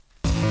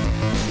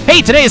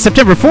Hey, today is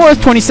September 4th,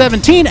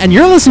 2017, and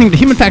you're listening to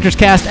Human Factors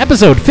Cast,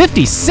 episode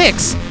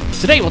 56.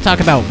 Today we'll talk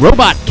about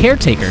robot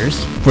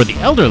caretakers for the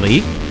elderly.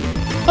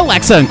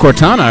 Alexa and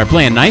Cortana are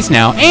playing nice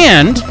now,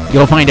 and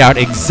you'll find out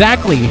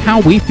exactly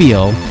how we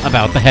feel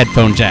about the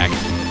headphone jack.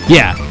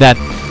 Yeah, that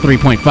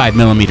 3.5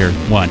 millimeter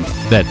one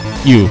that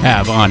you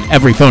have on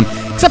every phone,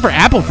 except for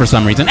Apple for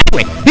some reason.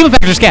 Anyway, Human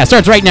Factors Cast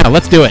starts right now.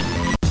 Let's do it.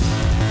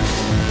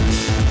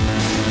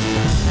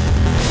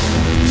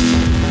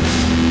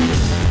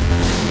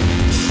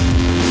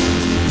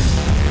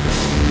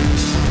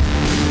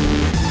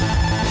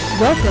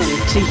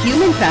 Welcome to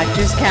Human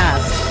Factors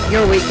Cast,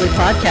 your weekly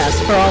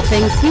podcast for all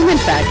things human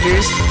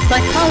factors,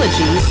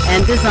 psychology,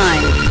 and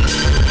design.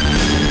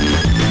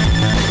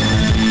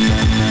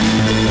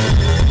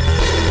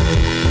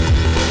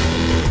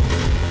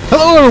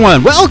 Hello,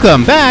 everyone.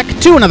 Welcome back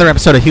to another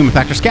episode of Human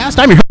Factors Cast.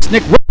 I'm your host,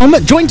 Nick Rome,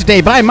 joined today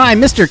by my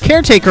Mr.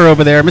 Caretaker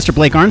over there, Mr.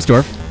 Blake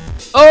Arnsdorf.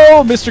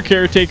 Oh, Mr.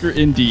 Caretaker,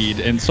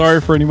 indeed. And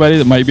sorry for anybody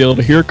that might be able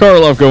to hear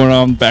Karloff going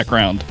on in the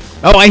background.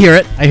 Oh, I hear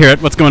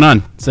it. What's going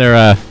on? Is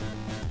there,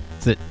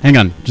 hang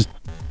on, just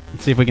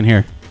see if we can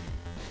hear.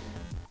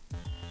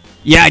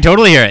 Yeah, I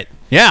totally hear it.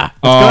 Yeah.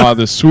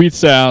 The sweet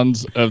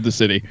sounds of the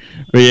city.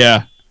 But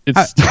yeah,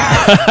 it's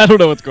I don't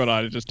know what's going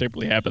on. It just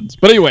typically happens.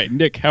 But anyway,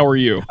 Nick, how are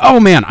you? Oh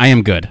man, I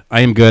am good.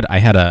 I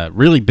had a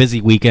really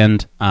busy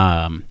weekend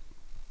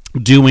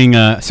doing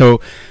so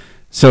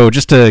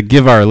just to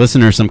give our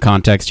listeners some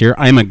context here,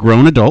 I'm a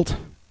grown adult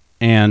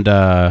and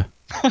I'm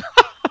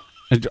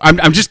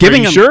just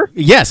giving them. Sure?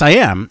 Yes, I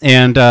am.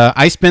 And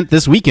I spent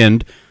this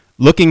weekend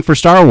looking for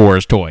Star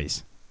Wars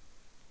toys.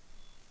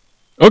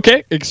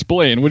 Okay,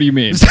 explain. What do you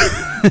mean?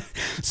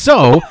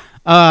 So,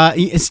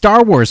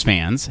 Star Wars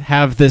fans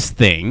have this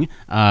thing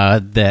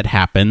that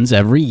happens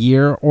every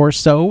year or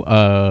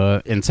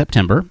so in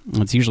September.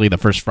 It's usually the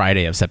first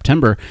Friday of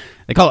September.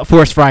 They call it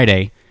Force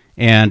Friday,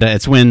 and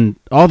it's when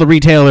all the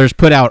retailers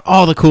put out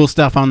all the cool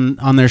stuff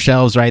on their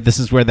shelves, right? This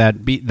is where that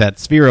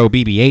Sphero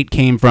BB-8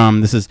 came from.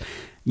 This is,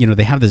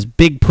 they have this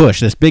big push,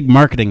 this big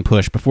marketing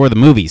push before the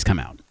movies come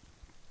out.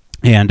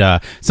 And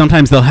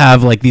sometimes they'll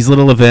have like these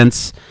little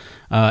events.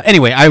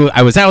 Anyway,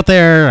 I was out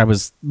there. I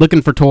was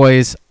looking for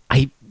toys.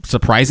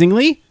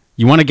 Surprisingly,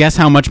 you want to guess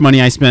how much money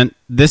I spent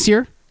this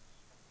year?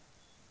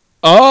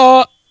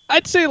 I'd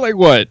say like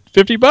what,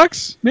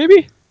 $50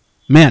 maybe?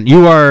 Man,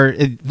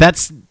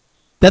 that's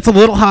a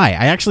little high.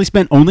 I actually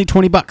spent only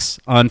 $20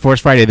 on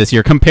Force Friday this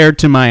year compared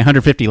to my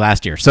 $150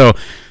 last year. So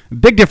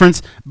big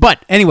difference.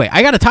 But anyway,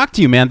 I got to talk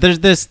to you, man. There's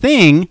this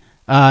thing.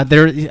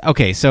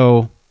 Okay,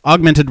 so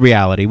augmented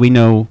reality. We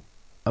know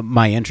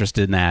my interest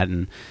in that,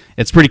 and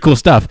it's pretty cool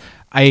stuff.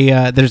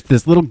 There's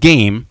this little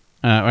game,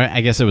 or I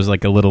guess it was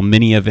like a little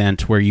mini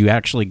event where you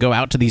actually go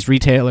out to these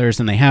retailers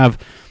and they have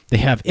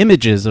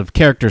images of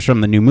characters from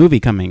the new movie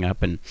coming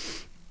up, and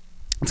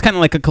it's kind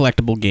of like a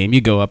collectible game. You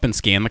go up and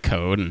scan the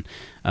code, and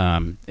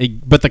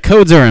but the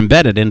codes are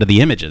embedded into the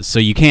images, so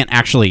you can't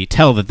actually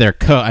tell that they're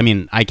code. I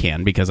mean, I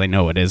can because I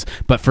know it is,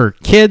 but for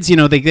kids,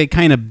 they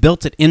kind of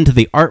built it into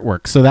the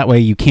artwork, so that way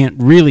you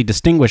can't really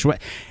distinguish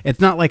what. It's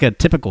not like a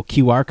typical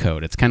QR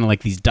code. It's kind of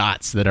like these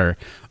dots that are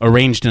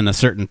arranged in a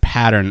certain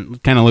pattern.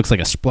 It kind of looks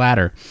like a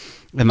splatter.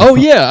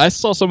 Yeah, I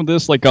saw some of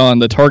this like on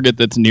the Target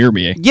that's near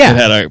me.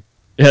 Yeah.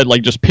 It had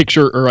like just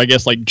picture, or I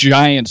guess like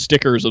giant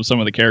stickers of some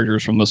of the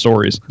characters from the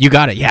stories. You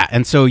got it, yeah.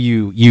 And so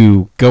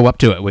you go up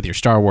to it with your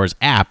Star Wars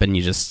app and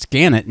you just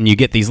scan it and you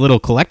get these little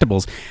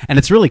collectibles. And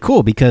it's really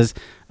cool because,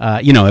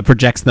 it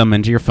projects them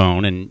into your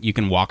phone and you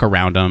can walk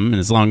around them, and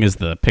as long as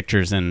the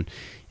picture's in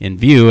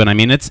view. And I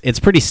mean, it's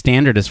pretty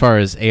standard as far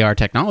as AR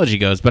technology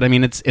goes, but I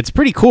mean, it's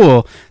pretty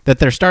cool that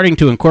they're starting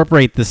to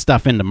incorporate this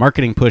stuff into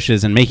marketing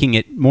pushes and making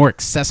it more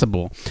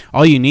accessible.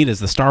 All you need is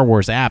the Star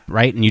Wars app,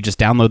 right? And you just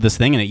download this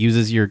thing and it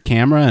uses your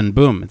camera and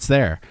boom, it's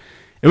there.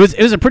 It was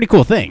a pretty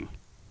cool thing.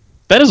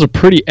 That is a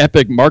pretty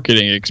epic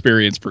marketing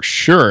experience for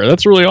sure.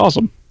 That's really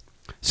awesome.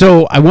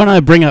 So I want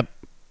to bring up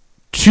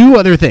two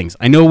other things.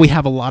 I know we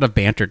have a lot of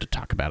banter to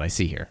talk about, I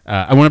see here.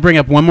 I want to bring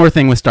up one more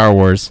thing with Star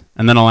Wars,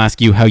 and then I'll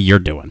ask you how you're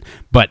doing.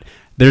 But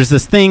there's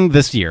this thing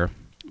this year,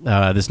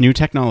 this new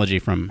technology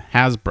from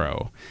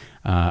Hasbro.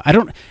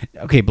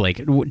 Okay,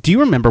 Blake, do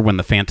you remember when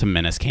the Phantom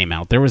Menace came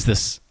out? There was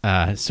this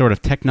sort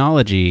of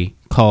technology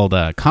called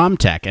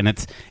Comtech, and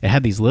it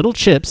had these little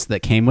chips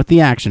that came with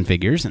the action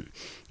figures, and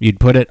you'd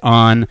put it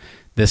on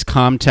this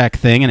Comtech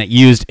thing, and it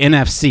used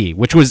NFC,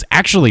 which was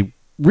actually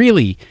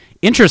really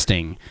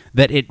interesting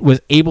that it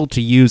was able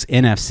to use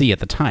NFC at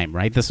the time,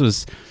 right? This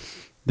was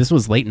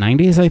late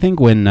 90s, I think,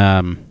 when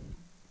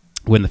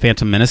the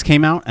Phantom Menace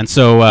came out. And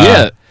so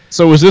yeah.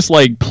 So was this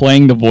like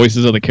playing the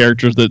voices of the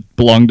characters that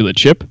belonged to the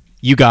chip?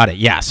 You got it.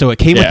 Yeah. So it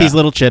came with these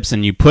little chips,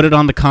 and you put it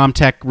on the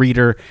Comtech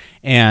reader,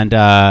 and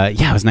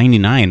it was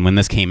 99 when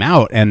this came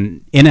out,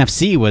 and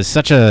NFC was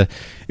it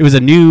was a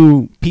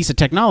new piece of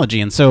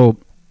technology, and so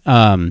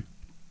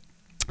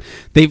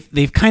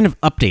they've kind of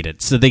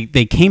updated. So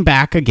they came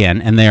back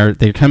again, and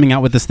they're coming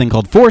out with this thing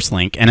called Force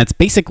Link, and it's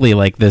basically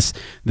like this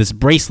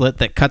bracelet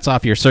that cuts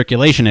off your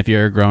circulation if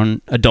you're a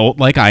grown adult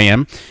like I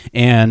am,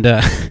 and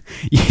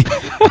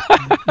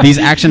these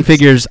action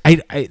figures,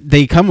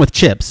 they come with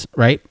chips,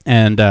 right?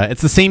 And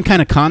it's the same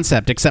kind of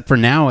concept, except for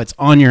now it's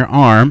on your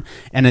arm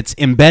and it's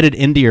embedded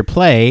into your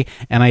play.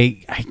 And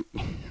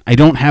I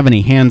don't have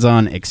any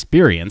hands-on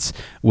experience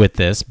with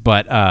this,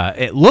 but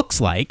it looks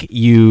like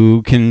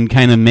you can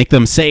kind of make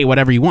them say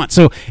whatever you want.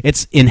 So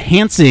it's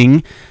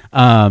enhancing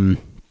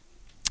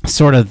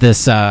sort of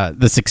this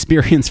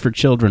experience for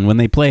children when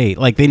they play.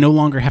 Like, they no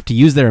longer have to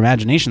use their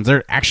imaginations.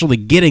 They're actually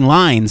getting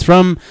lines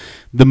from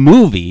the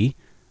movie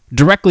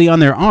directly on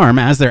their arm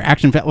as their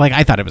action. Like,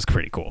 I thought it was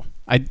pretty cool.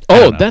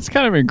 That's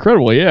kind of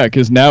incredible, yeah,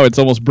 because now it's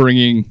almost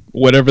bringing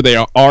whatever they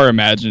are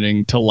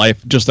imagining to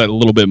life just that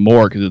little bit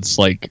more, because it's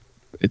like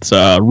it's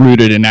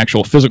rooted in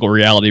actual physical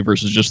reality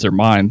versus just their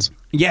minds.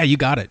 Yeah, you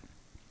got it.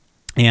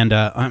 And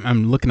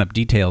I'm looking up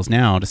details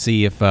now to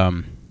see if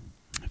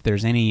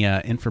there's any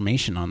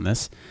information on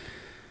this.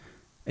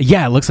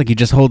 Yeah, it looks like you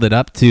just hold it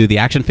up to the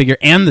action figure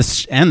and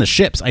the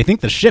ships. I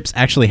think the ships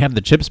actually have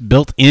the chips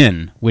built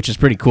in, which is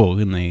pretty cool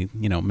when they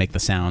make the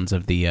sounds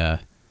of the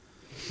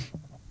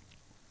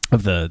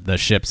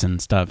ships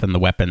and stuff and the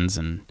weapons.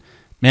 And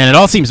man, it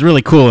all seems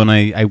really cool. And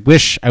I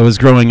wish I was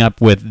growing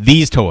up with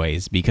these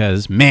toys,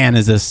 because man,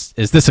 is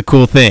this a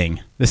cool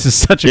thing? This is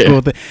such a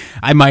cool thing.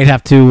 I might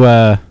have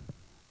to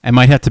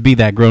be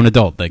that grown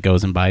adult that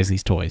goes and buys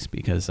these toys,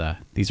 because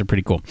these are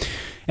pretty cool.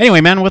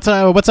 Anyway, man, what's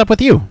up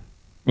with you?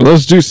 Well,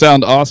 those do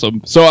sound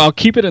awesome. So I'll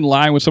keep it in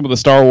line with some of the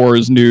Star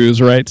Wars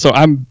news, right? So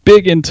I'm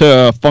big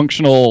into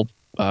functional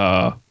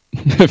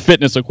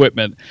fitness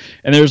equipment,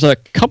 and there's a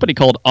company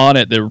called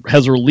Onnit that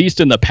has released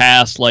in the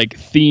past like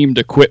themed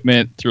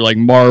equipment through like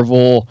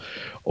Marvel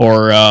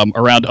or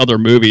around other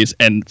movies,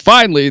 and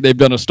finally they've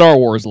done a Star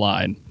Wars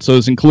line. So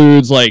this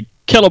includes like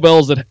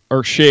kettlebells that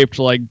are shaped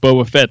like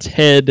Boba Fett's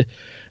head,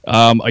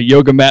 a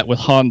yoga mat with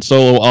Han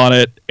Solo on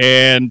it,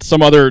 and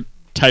some other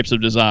types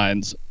of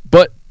designs.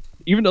 But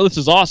even though this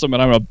is awesome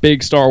and I'm a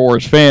big Star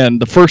Wars fan,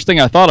 the first thing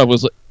I thought of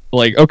was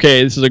like,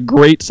 okay, this is a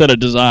great set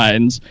of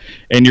designs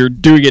and you're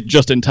doing it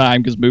just in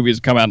time because movies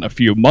come out in a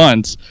few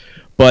months,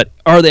 but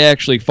are they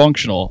actually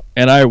functional?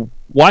 And I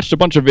watched a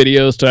bunch of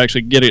videos to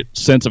actually get a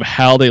sense of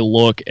how they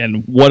look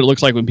and what it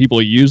looks like when people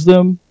use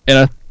them, and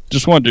I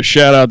just wanted to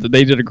shout out that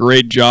they did a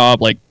great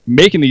job like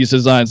making these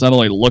designs not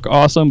only look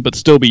awesome but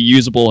still be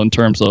usable in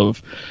terms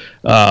of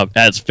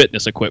as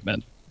fitness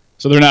equipment.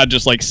 So they're not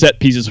just like set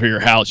pieces for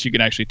your house. You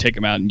can actually take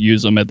them out and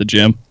use them at the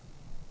gym.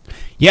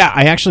 Yeah,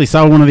 I actually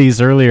saw one of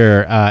these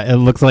earlier. It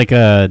looks like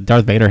a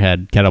Darth Vader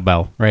head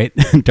kettlebell, right?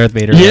 Darth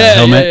Vader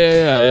helmet.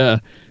 Yeah.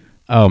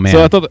 Oh man!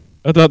 So I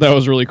thought that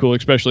was really cool,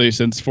 especially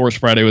since Force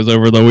Friday was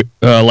over the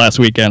last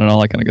weekend and all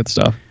that kind of good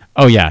stuff.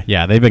 Oh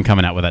yeah. They've been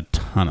coming out with a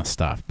ton of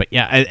stuff. But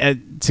yeah,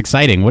 it's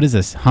exciting. What is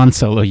this Han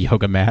Solo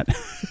yoga mat?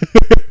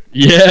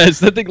 Yes,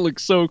 that thing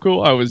looks so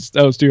cool. I was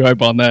too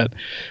hype on that.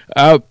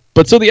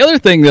 But so the other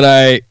thing that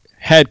I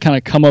had kind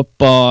of come up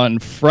on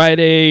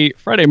Friday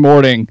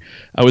morning,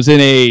 I was in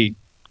a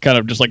kind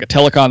of just like a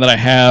telecon that I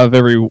have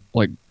every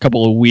like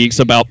couple of weeks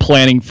about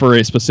planning for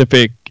a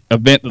specific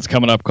event that's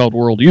coming up called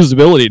World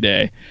Usability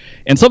Day.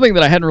 And something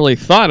that I hadn't really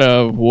thought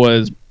of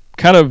was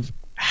kind of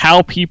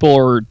how people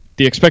or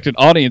the expected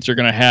audience you're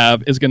going to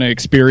have is going to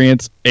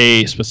experience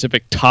a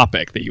specific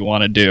topic that you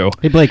want to do.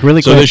 Hey Blake,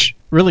 really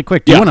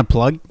quick, do you want to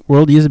plug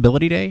World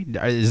Usability Day?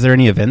 Is there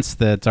any events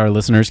that our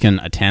listeners can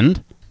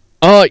attend?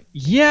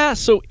 Yeah,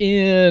 so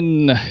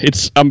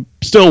I'm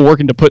still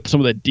working to put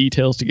some of the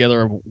details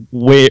together of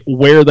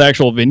where the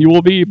actual venue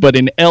will be, but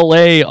in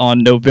LA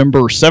on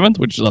November 7th,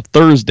 which is a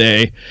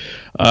Thursday,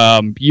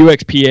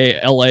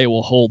 UXPA LA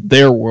will hold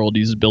their World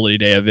Usability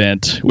Day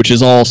event, which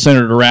is all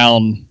centered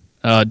around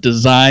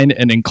design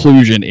and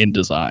inclusion in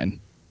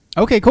design.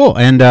 Okay, cool.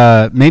 And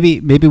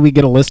maybe we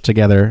get a list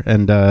together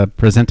and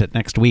present it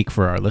next week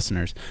for our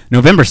listeners.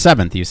 November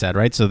 7th, you said,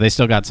 right? So they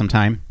still got some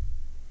time?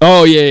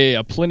 Oh,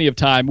 yeah, plenty of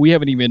time. We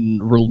haven't even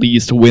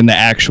released when the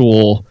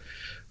actual,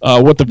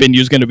 what the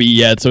venue is going to be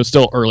yet, so it's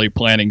still early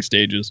planning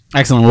stages.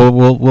 Excellent.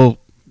 We'll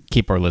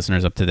keep our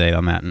listeners up to date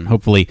on that, and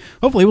hopefully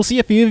we'll see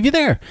a few of you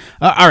there.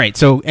 All right,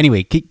 so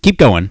anyway, keep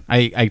going.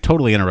 I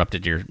totally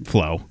interrupted your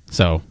flow,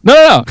 so.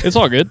 No, it's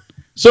all good.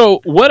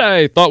 So what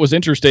I thought was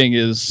interesting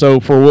is,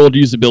 so for World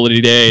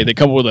Usability Day, they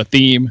come up with a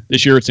theme.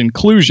 This year it's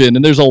inclusion,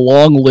 and there's a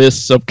long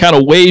list of kind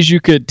of ways you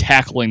could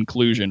tackle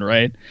inclusion,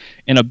 right?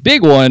 And a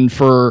big one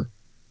for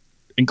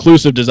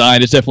inclusive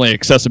design is definitely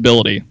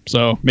accessibility.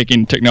 So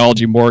making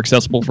technology more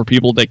accessible for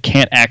people that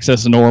can't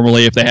access it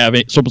normally if they have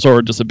some sort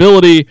of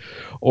disability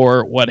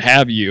or what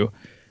have you.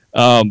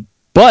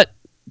 But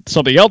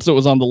something else that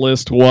was on the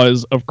list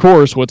was, of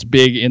course, what's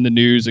big in the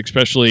news,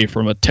 especially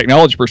from a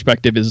technology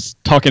perspective, is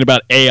talking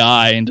about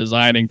AI and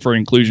designing for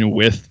inclusion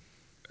with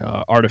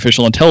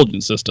artificial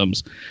intelligence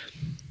systems.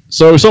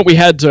 So something we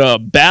had to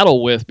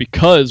battle with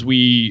because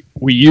we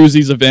use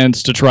these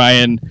events to try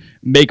and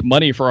make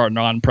money for our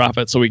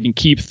nonprofit so we can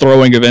keep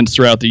throwing events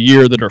throughout the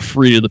year that are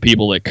free to the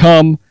people that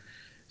come.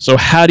 So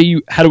how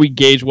do we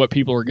gauge what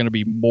people are going to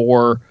be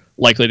more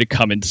likely to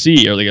come and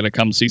see? Are they going to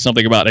come see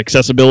something about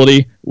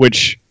accessibility,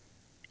 which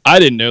I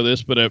didn't know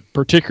this, but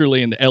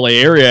particularly in the LA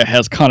area,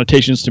 has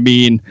connotations to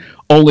mean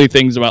only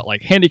things about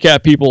like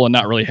handicapped people and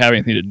not really have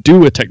anything to do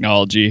with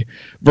technology,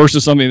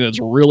 versus something that's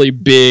really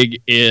big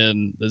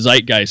in the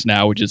zeitgeist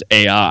now, which is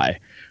AI,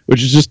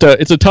 which is just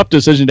it's a tough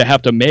decision to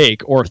have to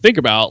make or think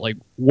about, like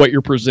what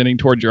you're presenting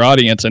towards your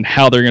audience and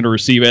how they're going to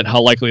receive it,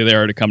 how likely they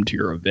are to come to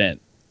your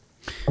event.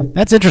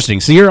 That's interesting.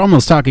 So you're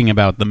almost talking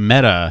about the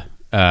meta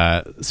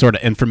sort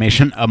of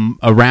information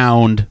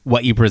around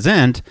what you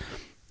present,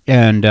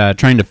 and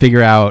trying to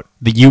figure out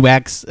the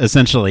UX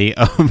essentially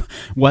of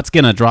what's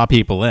going to draw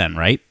people in,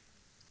 right?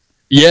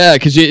 Yeah,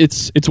 because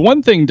it's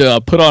one thing to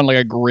put on like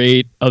a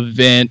great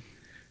event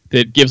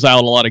that gives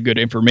out a lot of good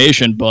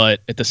information,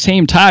 but at the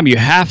same time, you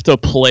have to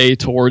play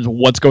towards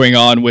what's going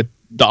on with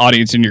the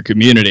audience in your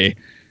community.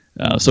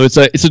 So it's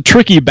a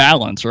tricky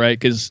balance, right?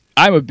 Because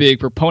I'm a big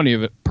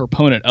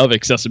proponent of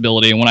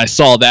accessibility, and when I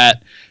saw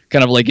that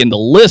kind of like in the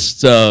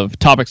list of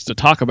topics to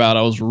talk about,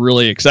 I was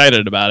really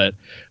excited about it.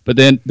 But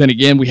then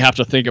again, we have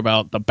to think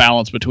about the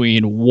balance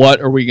between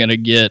what are we going to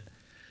get,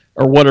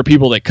 or what are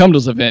people that come to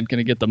this event going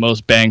to get the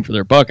most bang for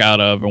their buck out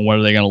of, and what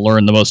are they going to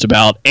learn the most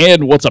about,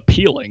 and what's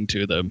appealing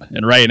to them.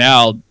 And right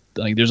now,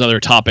 like, there's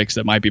other topics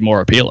that might be more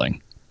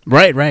appealing.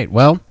 Right.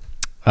 Well,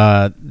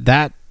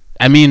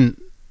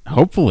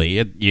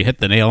 hopefully you hit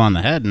the nail on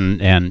the head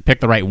and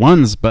pick the right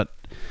ones, but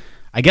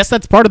I guess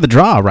that's part of the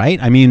draw, right?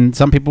 I mean,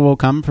 some people will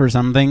come for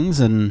some things,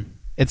 and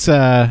it's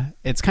kind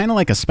of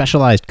like a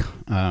specialized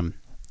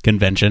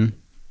convention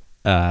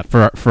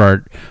for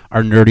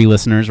our nerdy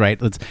listeners,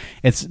 right?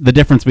 It's the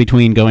difference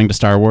between going to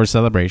Star Wars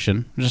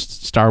Celebration,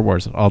 just Star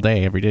Wars all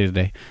day, every day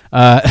today.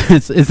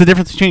 It's the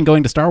difference between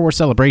going to Star Wars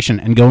Celebration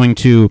and going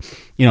to,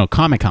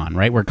 Comic-Con,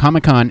 right? Where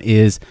Comic-Con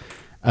is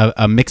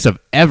a mix of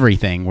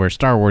everything, where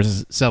Star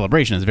Wars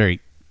Celebration is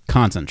very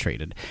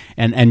concentrated,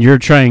 and you're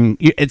trying.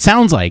 It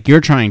sounds like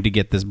you're trying to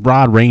get this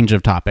broad range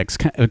of topics,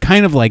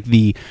 kind of like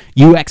the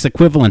UX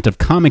equivalent of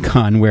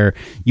Comic-Con, where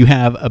you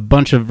have a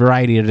bunch of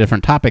variety of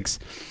different topics.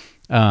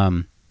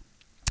 And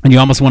you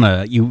almost want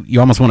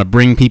to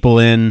bring people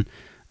in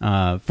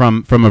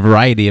from a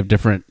variety of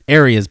different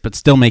areas, but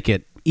still make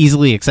it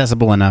easily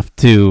accessible enough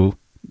to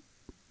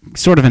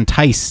sort of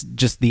entice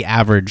just the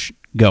average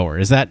goer.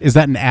 Is that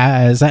an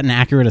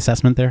accurate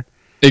assessment there?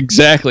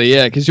 Exactly,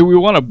 yeah, because we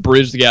want to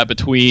bridge the gap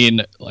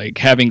between like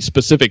having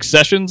specific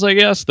sessions, I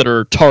guess, that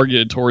are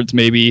targeted towards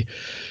maybe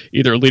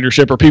either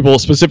leadership or people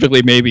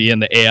specifically maybe in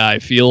the AI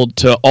field,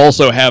 to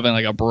also having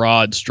like a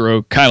broad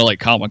stroke, kind of like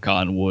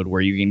Comic-Con would,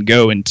 where you can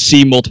go and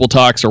see multiple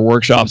talks or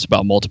workshops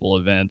about multiple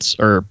events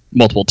or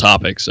multiple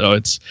topics. So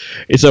it's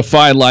a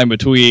fine line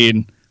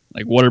between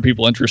like what are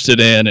people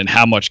interested in and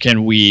how much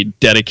can we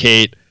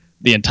dedicate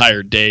the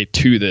entire day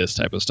to this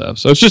type of stuff.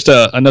 So it's just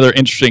another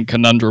interesting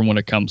conundrum when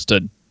it comes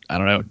to, I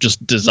don't know,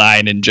 just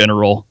design in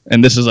general.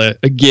 And this is,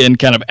 again,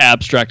 kind of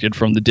abstracted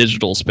from the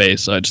digital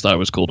space. So I just thought it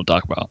was cool to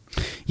talk about.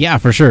 Yeah,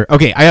 for sure.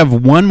 Okay, I have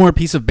one more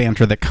piece of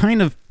banter that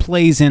kind of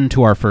plays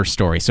into our first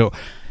story. So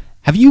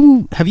have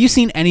you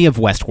seen any of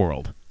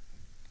Westworld?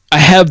 I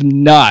have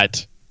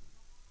not.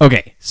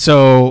 Okay,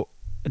 so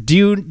do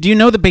you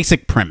know the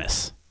basic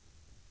premise?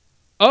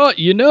 I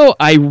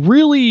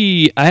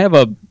have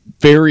a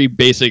very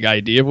basic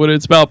idea of what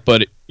it's about,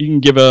 but you can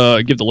give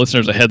the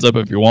listeners a heads up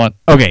if you want.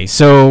 Okay,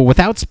 so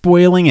without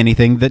spoiling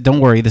anything, don't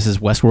worry, this is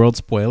Westworld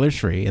spoilers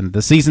free, and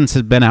the seasons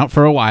have been out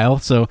for a while,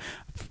 so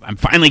I'm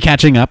finally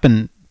catching up.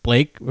 And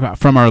Blake,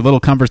 from our little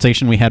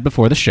conversation we had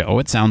before the show,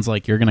 it sounds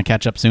like you're going to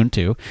catch up soon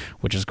too,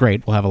 which is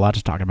great. We'll have a lot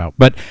to talk about.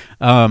 But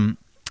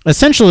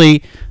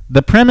essentially,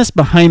 the premise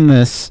behind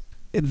this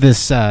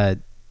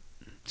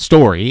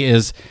story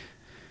is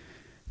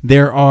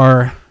there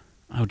are...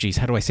 Oh, geez,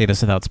 how do I say this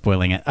without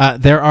spoiling it?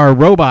 There are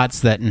robots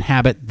that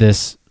inhabit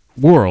this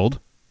world,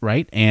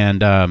 right?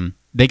 And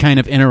they kind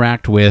of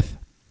interact with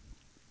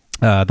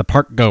the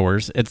park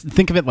goers.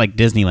 Think of it like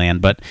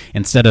Disneyland, but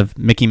instead of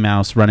Mickey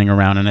Mouse running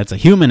around and it's a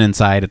human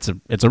inside,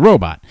 it's a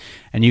robot.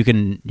 And you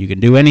can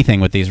do anything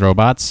with these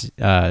robots,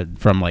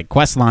 from like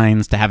quest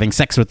lines to having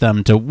sex with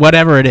them to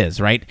whatever it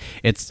is, right?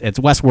 It's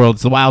Westworld.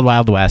 It's the Wild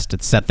Wild West.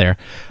 It's set there,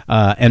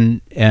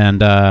 and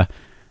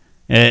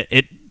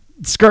it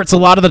skirts a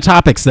lot of the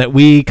topics that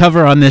we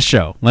cover on this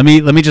show. Let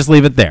me just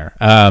leave it there.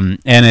 And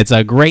it's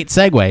a great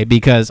segue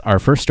because our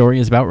first story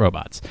is about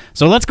robots.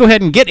 So let's go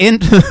ahead and get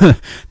into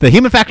the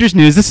Human Factors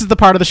News. This is the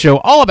part of the show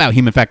all about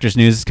Human Factors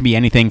News. This can be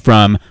anything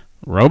from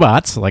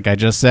robots, like I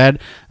just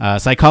said,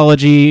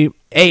 psychology,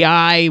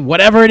 AI,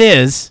 whatever it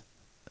is,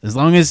 as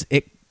long as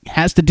it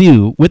has to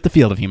do with the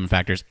field of human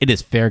factors, it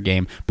is fair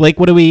game. Blake,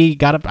 what do we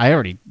got up? I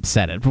already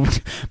said it.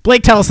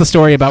 Blake, tell us the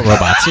story about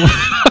robots.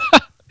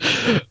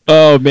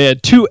 Oh man,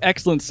 two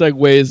excellent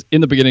segues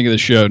in the beginning of the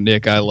show,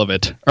 Nick. I love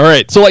it. All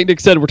right, so like Nick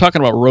said, we're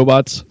talking about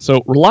robots.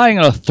 So relying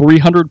on a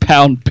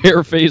 300-pound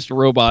bare-faced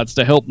robots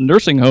to help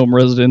nursing home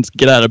residents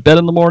get out of bed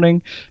in the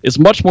morning is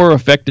much more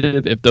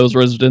effective if those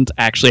residents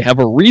actually have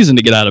a reason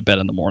to get out of bed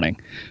in the morning.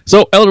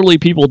 So elderly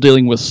people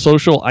dealing with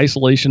social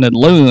isolation and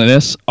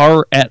loneliness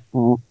are at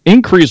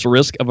increased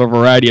risk of a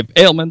variety of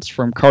ailments,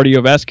 from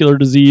cardiovascular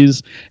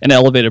disease and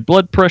elevated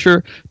blood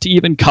pressure to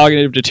even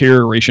cognitive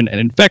deterioration and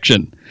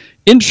infection.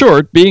 In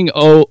short, being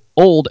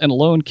old and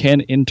alone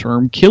can in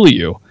turn kill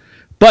you.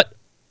 But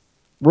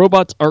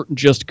robots aren't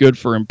just good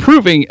for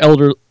improving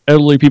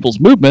elderly people's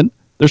movement.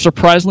 They're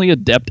surprisingly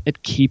adept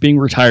at keeping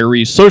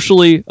retirees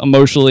socially,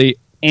 emotionally,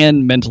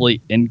 and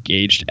mentally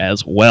engaged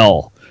as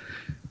well.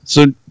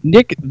 So,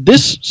 Nick,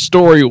 this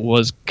story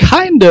was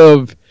kind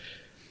of,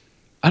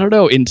 I don't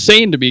know,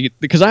 insane to me,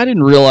 because I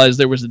didn't realize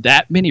there was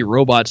that many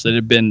robots that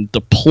had been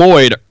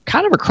deployed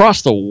kind of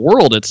across the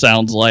world, it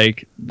sounds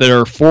like, that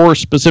are for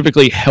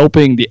specifically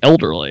helping the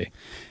elderly.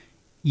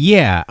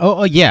 Yeah.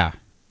 Oh, yeah.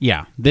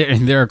 Yeah.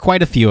 There are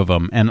quite a few of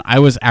them, and I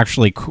was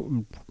actually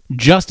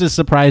just as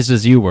surprised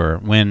as you were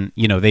when,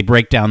 they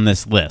break down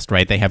this list,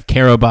 right? They have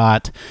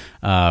Carobot,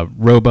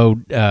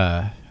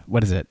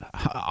 what is it?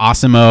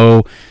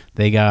 Osimo.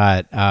 They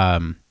got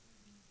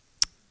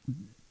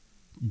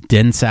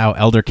Densao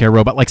elder care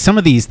robot. Like, some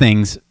of these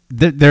things,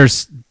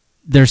 there's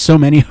so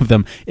many of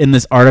them in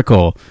this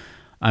article.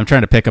 I'm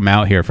trying to pick them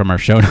out here from our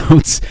show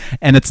notes,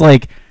 and it's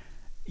like,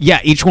 yeah,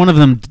 each one of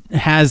them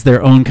has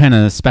their own kind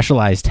of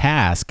specialized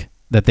task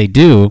that they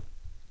do.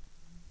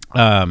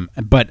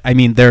 But I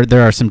mean,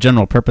 there are some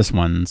general purpose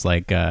ones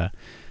like the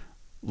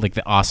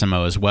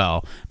Osimo as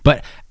well.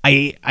 But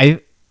I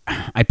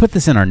put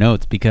this in our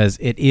notes because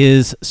it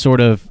is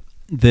sort of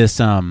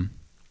this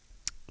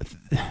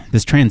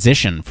this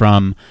transition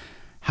from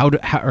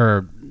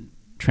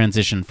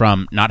transition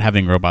from not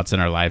having robots in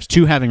our lives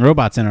to having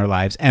robots in our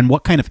lives, and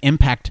what kind of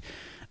impact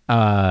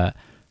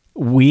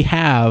we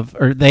have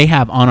or they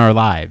have on our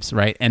lives,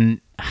 right?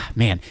 And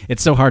man,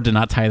 it's so hard to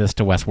not tie this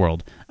to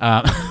Westworld,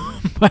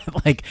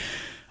 but like,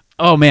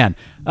 oh man,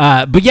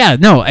 but yeah,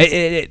 no,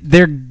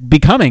 they're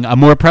becoming a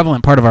more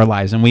prevalent part of our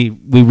lives, and we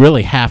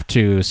really have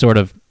to sort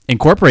of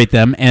incorporate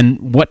them.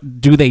 And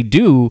what do they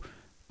do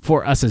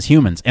for us as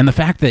humans? And the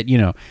fact that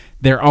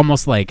they're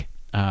almost like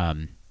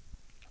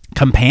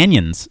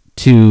companions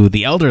to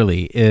the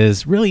elderly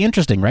is really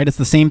interesting, right? It's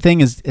the same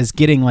thing as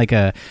getting like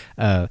a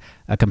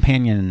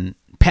companion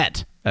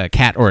pet, a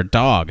cat or a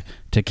dog,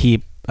 to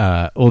keep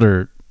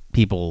older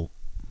people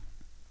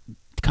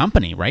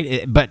company,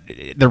 right? But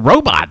they're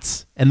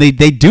robots, and they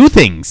do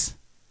things.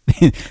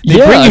 They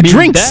bring you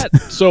drinks.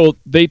 So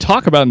they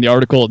talk about in the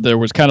article, there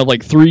was kind of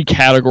like 3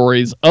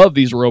 categories of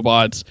these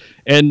robots.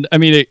 And I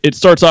mean, it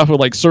starts off with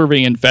like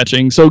serving and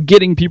fetching. So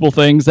getting people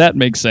things, that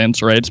makes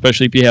sense, right?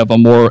 Especially if you have a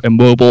more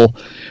immobile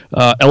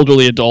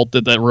elderly adult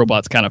that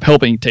robot's kind of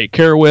helping take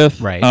care with.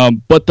 Right.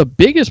 But the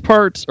biggest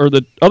parts, or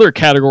the other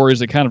categories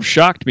that kind of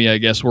shocked me, I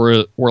guess,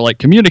 were like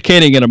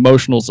communicating and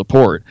emotional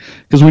support.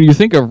 Because when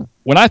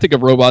I think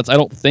of robots, I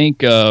don't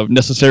think of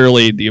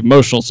necessarily the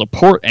emotional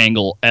support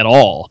angle at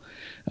all.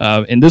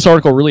 And this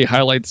article really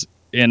highlights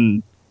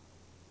in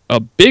a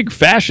big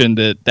fashion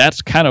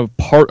that's kind of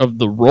part of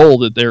the role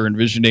that they're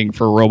envisioning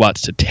for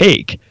robots to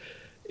take,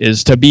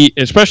 is to be,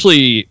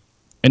 especially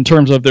in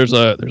terms of there's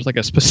like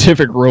a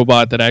specific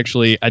robot that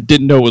actually I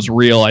didn't know was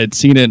real. I had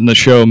seen it in the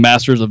show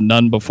Masters of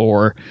None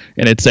before,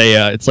 and it's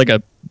like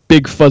a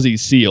big fuzzy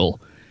seal.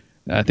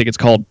 I think it's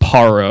called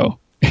Paro.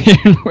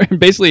 And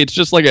basically, it's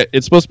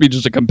supposed to be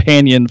just a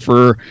companion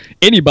for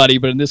anybody,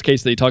 but in this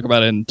case, they talk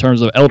about it in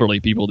terms of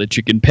elderly people that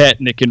you can pet,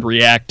 and it can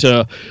react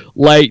to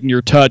light and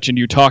your touch and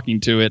you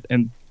talking to it.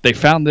 And they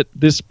found that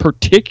this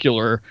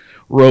particular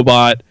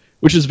robot,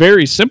 which is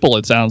very simple,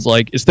 it sounds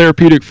like, is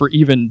therapeutic for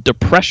even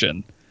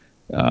depression.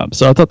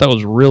 So I thought that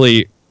was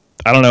really,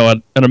 I don't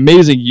know, an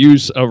amazing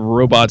use of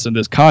robots in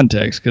this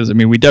context, because I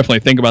mean, we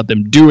definitely think about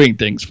them doing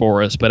things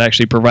for us, but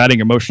actually providing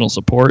emotional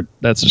support,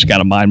 that's just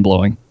kind of mind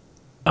blowing.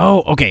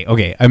 Oh,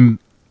 okay. I'm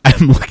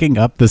looking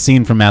up the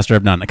scene from Master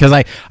of None, because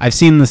I've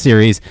seen the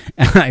series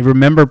and I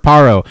remember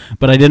Paro,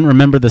 but I didn't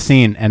remember the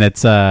scene. And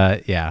it's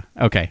yeah,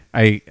 okay.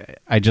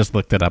 I just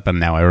looked it up and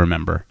now I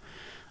remember.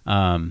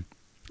 But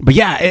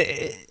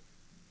yeah,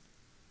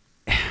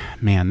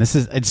 man,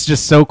 it's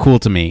just so cool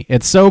to me.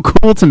 It's so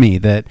cool to me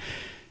that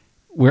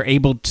we're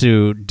able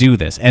to do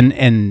this,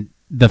 and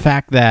the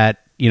fact that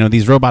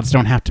these robots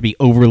don't have to be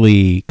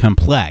overly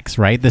complex,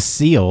 right? The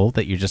seal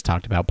that you just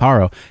talked about,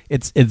 Paro,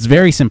 it's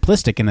very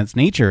simplistic in its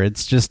nature.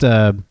 It's just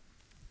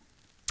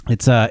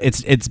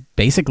it's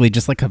basically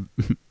just like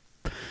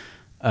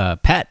a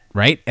pet,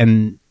 right?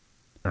 Not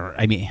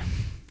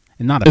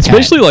a it's pet.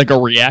 Basically like a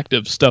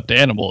reactive stuffed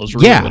animal is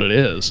really what it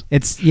is.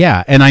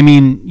 And I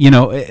mean,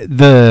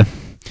 the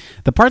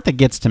part that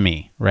gets to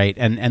me, right?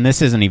 And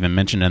this isn't even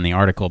mentioned in the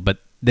article, but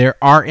there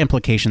are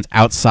implications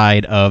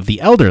outside of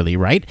the elderly,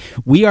 right?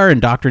 We are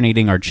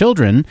indoctrinating our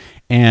children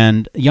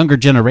and younger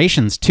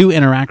generations to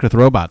interact with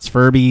robots.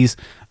 Furbies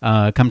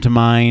come to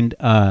mind.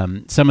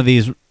 Some of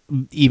these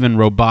even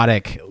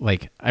robotic,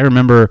 like I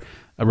remember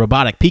a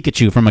robotic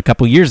Pikachu from a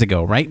couple years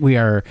ago, right? We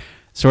are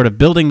sort of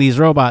building these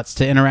robots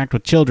to interact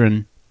with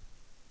children.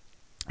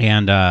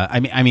 And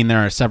I mean, there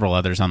are several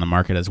others on the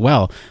market as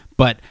well.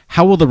 But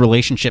how will the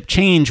relationship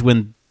change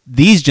when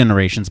these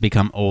generations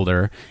become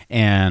older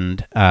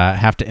and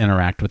have to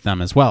interact with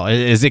them as well?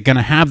 Is it going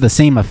to have the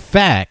same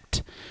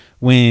effect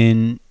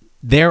when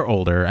they're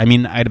older? I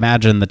mean, I'd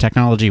imagine the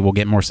technology will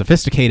get more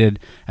sophisticated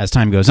as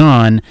time goes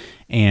on,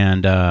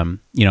 and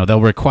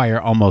they'll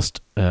require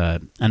almost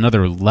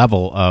another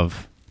level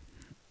of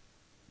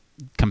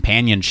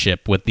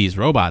companionship with these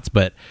robots.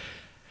 But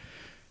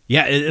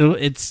yeah,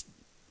 it's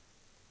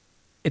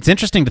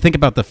interesting to think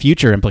about the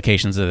future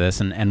implications of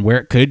this and where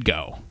it could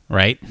go,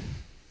 right?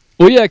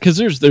 Well, yeah, because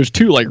there's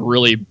two like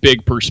really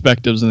big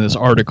perspectives in this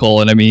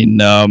article, and I mean,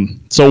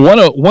 so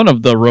one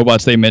of the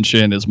robots they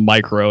mention is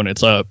Micro, and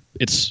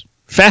it's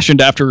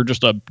fashioned after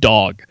just a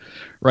dog,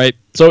 right?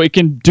 So it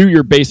can do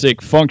your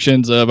basic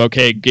functions of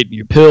getting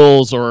you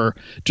pills or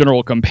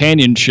general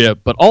companionship,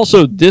 but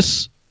also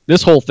this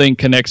whole thing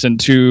connects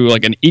into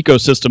like an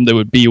ecosystem that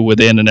would be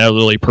within an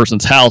elderly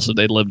person's house if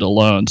they lived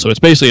alone. So it's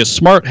basically a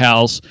smart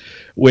house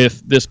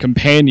with this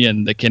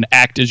companion that can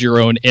act as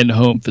your own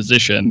in-home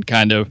physician,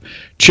 kind of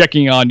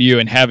checking on you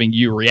and having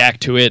you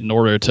react to it in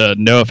order to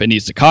know if it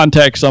needs to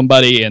contact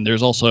somebody. And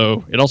it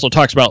also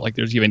talks about like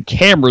there's even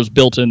cameras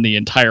built in the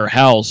entire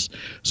house,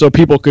 so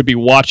people could be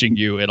watching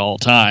you at all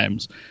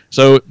times.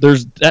 So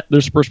there's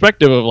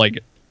perspective of like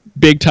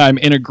big time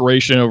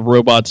integration of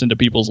robots into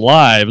people's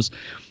lives.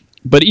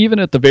 But even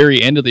at the very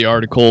end of the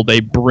article, they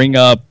bring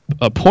up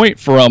a point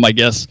from, I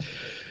guess,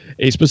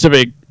 a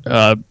specific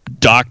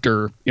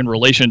doctor in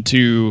relation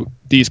to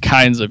these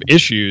kinds of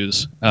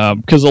issues.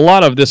 Because a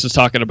lot of this is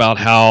talking about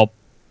how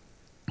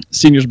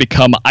seniors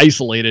become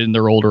isolated in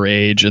their older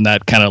age, and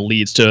that kind of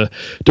leads to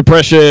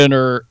depression,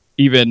 or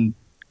even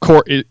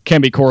it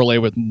can be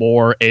correlated with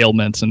more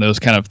ailments and those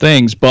kind of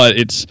things. But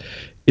it's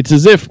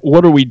as if,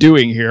 what are we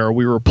doing here? Are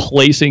we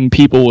replacing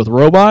people with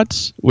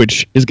robots,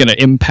 which is going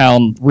to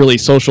impound really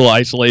social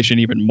isolation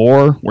even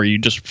more, where you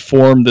just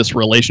form this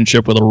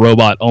relationship with a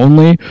robot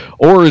only?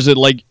 Or is it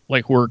like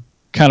we're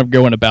kind of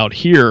going about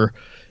here,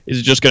 is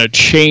it just going to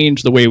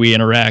change the way we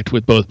interact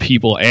with both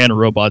people and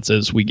robots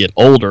as we get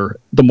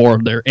older, the more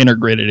they're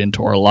integrated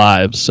into our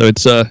lives? So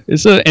it's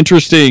an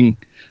interesting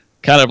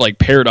kind of like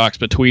paradox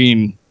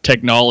between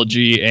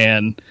technology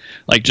and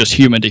like just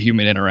human to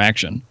human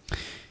interaction.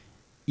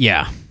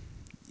 Yeah.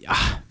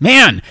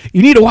 Man,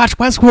 you need to watch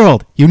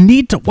Westworld. You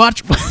need to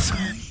watch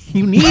Westworld.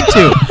 You need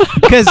to.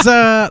 Because,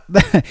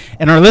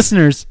 and our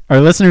listeners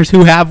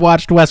who have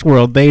watched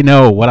Westworld, they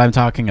know what I'm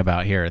talking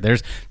about here.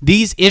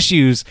 These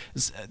issues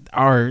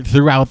are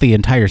throughout the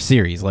entire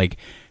series. Like,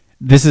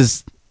 this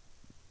is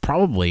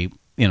probably,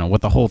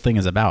 what the whole thing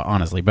is about,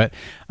 honestly. But,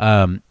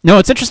 no,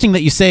 it's interesting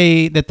that you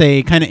say that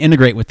they kind of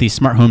integrate with these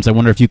smart homes. I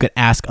wonder if you could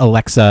ask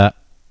Alexa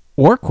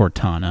or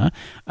Cortana,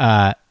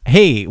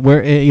 hey,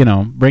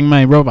 bring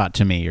my robot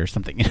to me or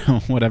something,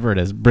 whatever it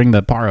is. Bring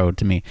the Paro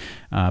to me.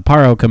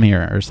 Paro, come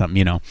here or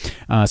something,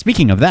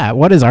 Speaking of that,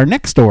 what is our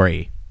next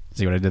story?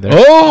 See what I did there?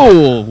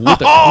 Oh, with a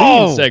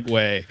clean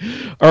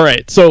segue. All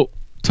right, so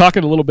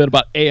talking a little bit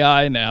about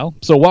AI now.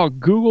 So while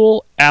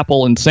Google,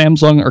 Apple, and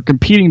Samsung are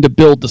competing to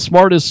build the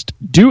smartest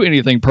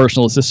do-anything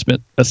personal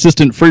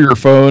assistant for your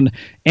phone,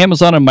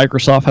 Amazon and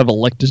Microsoft have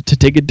elected to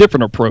take a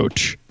different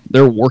approach.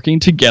 They're working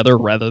together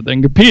rather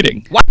than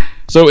competing. What?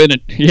 So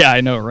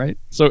I know, right?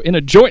 So in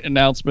a joint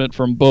announcement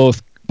from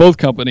both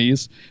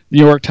companies, the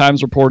New York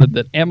Times reported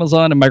that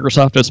Amazon and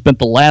Microsoft have spent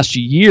the last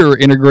year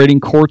integrating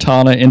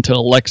Cortana into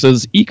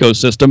Alexa's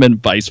ecosystem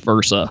and vice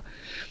versa.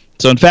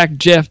 So in fact,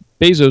 Jeff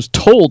Bezos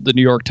told the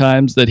New York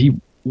Times that he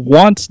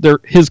wants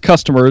his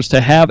customers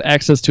to have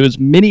access to as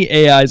many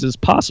AIs as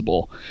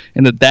possible,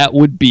 and that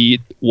would be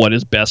what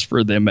is best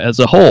for them as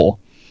a whole.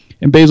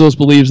 And Bezos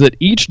believes that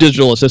each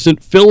digital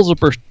assistant fills a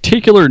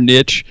particular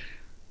niche,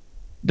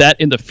 that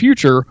in the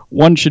future,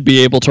 one should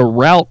be able to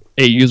route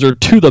a user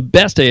to the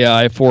best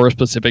AI for a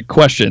specific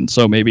question.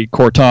 So maybe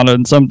Cortana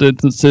in some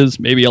instances,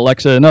 maybe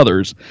Alexa in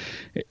others.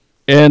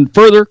 And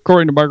further,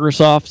 according to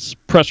Microsoft's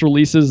press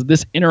releases,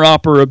 this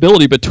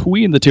interoperability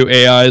between the two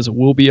AIs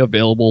will be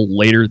available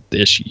later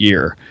this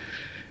year.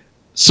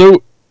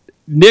 So,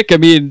 Nick, I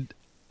mean,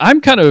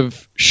 I'm kind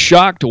of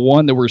shocked,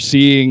 one, that we're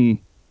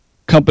seeing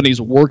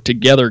companies work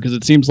together, because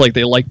it seems like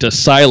they like to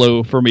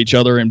silo from each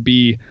other and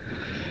be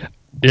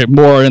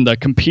more in the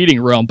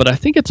competing realm. But I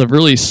think it's a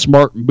really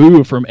smart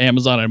move from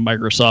Amazon and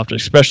Microsoft,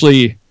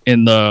 especially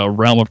in the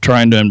realm of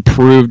trying to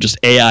improve just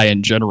AI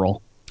in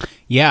general.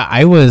 Yeah,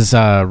 I was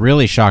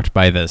really shocked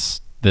by this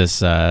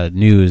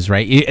news,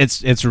 right?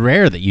 It's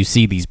rare that you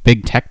see these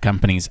big tech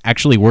companies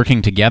actually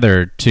working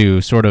together to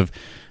sort of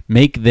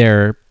make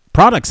their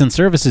products and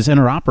services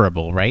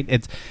interoperable,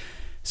 right?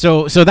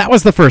 So that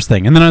was the first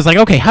thing. And then I was like,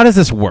 okay, how does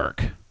this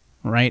work,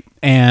 right?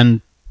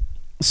 And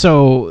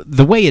so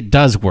the way it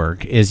does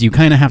work is you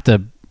kind of have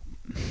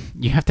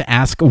to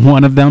ask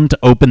one of them to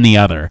open the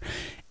other.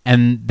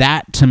 And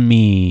that, to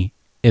me,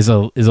 is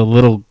a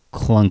little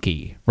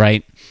clunky,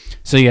 right?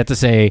 So you have to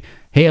say,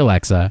 "Hey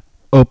Alexa,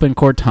 open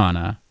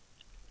Cortana,"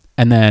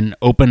 and then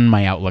open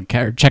my Outlook,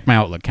 check my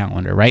Outlook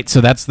calendar, right? So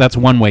that's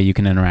one way you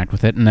can interact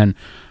with it. And then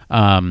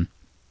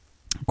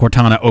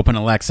Cortana, open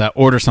Alexa,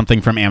 order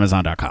something from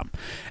Amazon.com.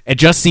 It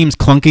just seems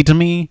clunky to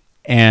me.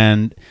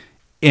 And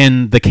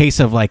in the case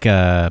of like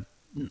an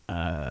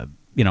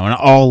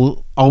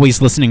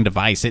always listening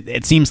device,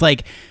 it seems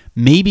like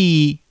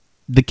maybe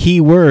the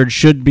keyword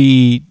should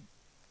be,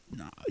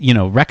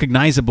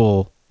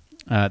 recognizable.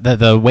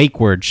 The wake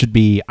word should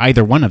be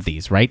either one of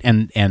these, right?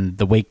 And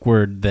the wake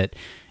word that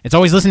it's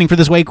always listening for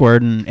this wake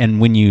word, and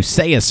when you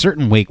say a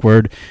certain wake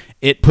word,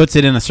 it puts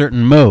it in a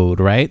certain mode,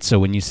 right? So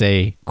when you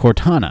say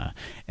Cortana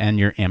and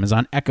your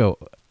Amazon Echo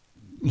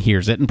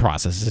hears it and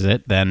processes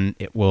it, then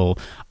it will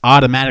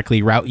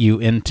automatically route you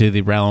into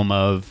the realm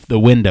of the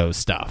Windows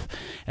stuff.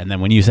 And then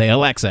when you say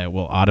Alexa, it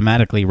will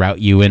automatically route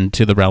you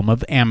into the realm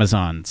of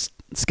Amazon's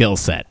skill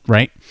set,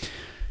 right?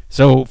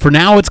 So for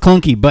now, it's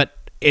clunky, but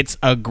it's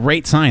a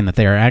great sign that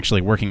they are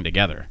actually working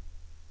together.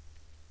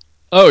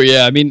 Oh,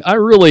 yeah. I mean, I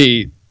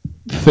really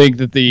think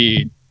that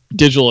the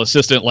digital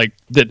assistant, like,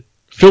 that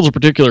fills a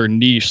particular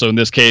niche. So in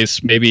this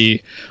case,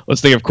 maybe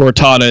let's think of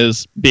Cortana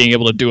as being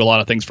able to do a lot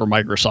of things for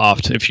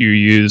Microsoft. If you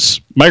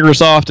use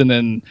Microsoft and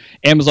then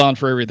Amazon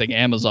for everything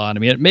Amazon, I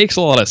mean, it makes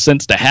a lot of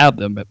sense to have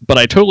them. But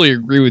I totally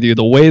agree with you.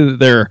 The way that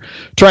they're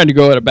trying to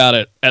go about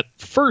it at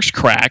first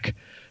crack,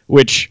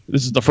 which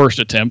this is the first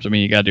attempt. I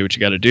mean, you got to do what you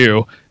got to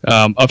do.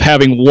 Of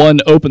having one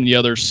open the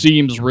other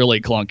seems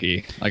really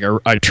clunky. Like,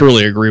 I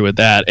truly agree with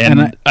that.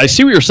 And I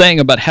see what you're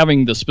saying about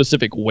having the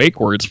specific wake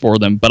words for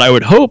them, but I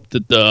would hope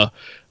that the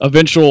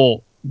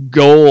eventual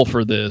goal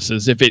for this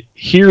is if it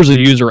hears a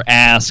user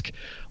ask,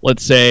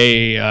 let's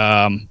say, hey,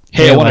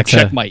 I want to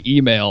check my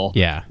email,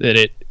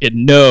 that it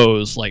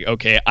knows, like,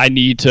 okay, I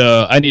need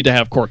to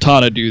have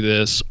Cortana do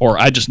this, or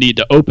I just need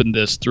to open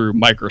this through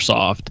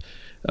Microsoft.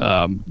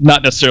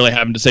 Not necessarily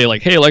having to say,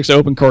 like, hey, Alexa,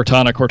 open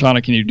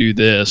Cortana, can you do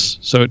this?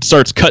 So it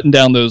starts cutting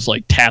down those,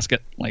 like,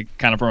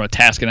 kind of from a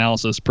task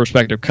analysis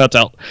perspective, cuts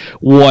out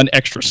one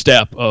extra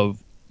step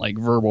of, like,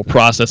 verbal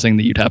processing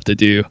that you'd have to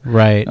do.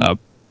 Right.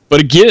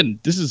 But again,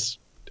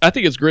 I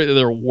think it's great that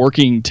they're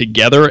working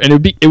together, and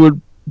it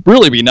would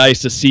really be nice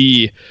to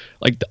see,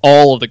 like,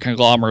 all of the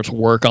conglomerates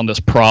work on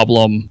this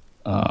problem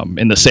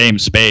in the same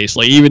space.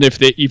 Like, even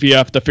if you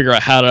have to figure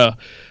out how to,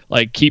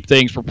 like, keep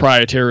things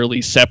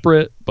proprietarily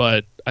separate,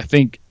 but I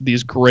think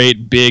these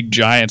great big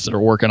giants that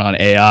are working on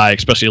AI,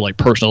 especially like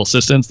personal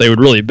assistants, they would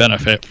really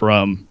benefit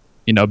from,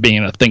 being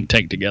in a think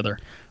tank together.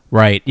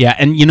 Right. Yeah.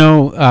 And,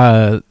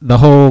 the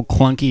whole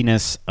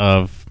clunkiness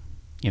of,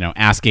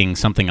 asking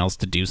something else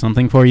to do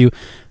something for you,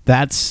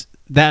 that's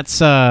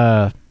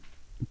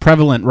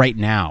prevalent right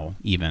now,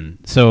 even.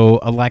 So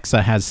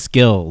Alexa has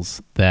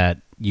skills that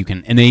you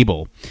can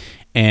enable.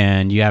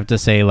 And you have to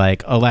say,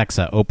 like,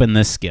 Alexa, open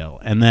this skill.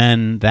 And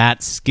then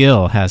that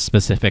skill has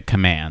specific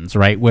commands,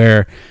 right?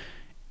 Where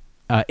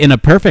in a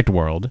perfect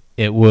world,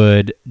 it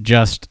would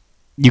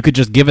you could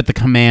just give it the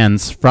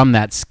commands from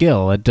that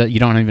skill. You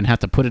don't even have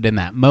to put it in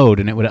that mode,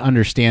 and it would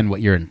understand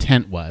what your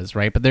intent was,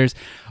 right? But there's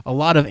a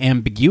lot of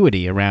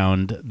ambiguity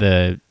around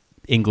the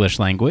English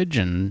language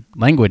and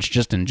language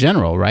just in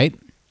general, right?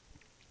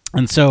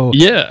 And so...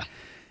 yeah.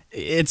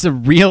 It's a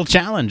real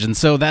challenge, and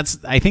so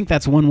I think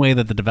that's one way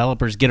that the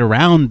developers get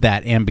around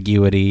that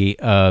ambiguity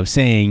of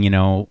saying,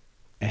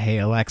 hey,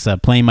 Alexa,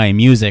 play my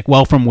music.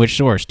 Well, from which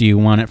source? Do you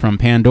want it from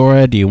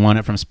Pandora? Do you want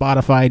it from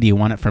Spotify? Do you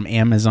want it from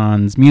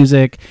Amazon's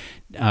music?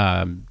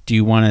 Do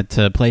you want it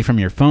to play from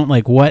your phone?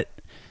 Like, what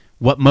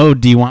mode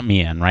do you want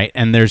me in, right?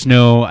 And there's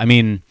no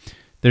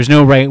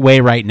right way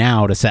right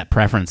now to set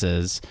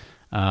preferences.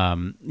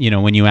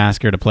 When you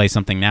ask her to play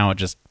something now, it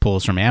just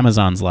pulls from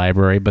Amazon's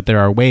library, but there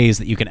are ways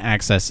that you can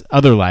access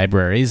other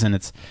libraries, and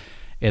it's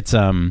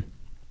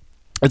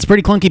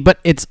pretty clunky, but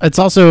it's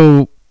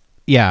also,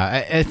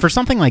 for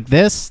something like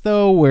this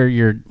though, where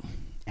you're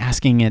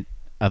asking it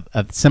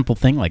a simple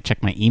thing like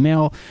check my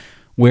email,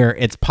 where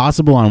it's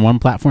possible on one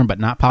platform but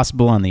not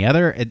possible on the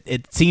other,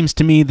 it seems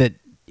to me that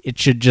it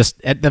should just,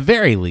 at the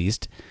very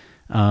least,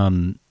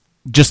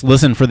 just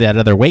listen for that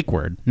other wake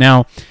word.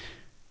 Now,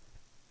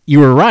 you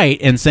were right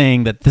in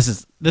saying that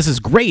this is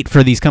great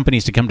for these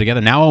companies to come together.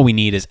 Now all we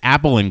need is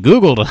Apple and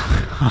Google to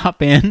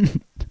hop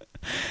in,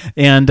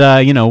 and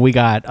we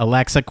got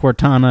Alexa,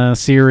 Cortana,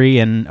 Siri,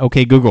 and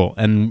OK Google,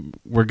 and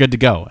we're good to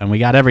go, and we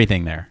got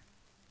everything there.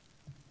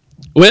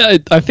 Well,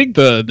 I think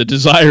the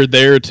desire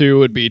there too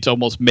would be to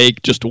almost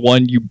make just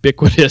one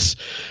ubiquitous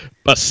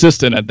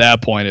assistant at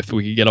that point, if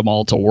we could get them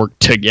all to work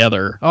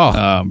together.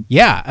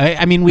 Yeah.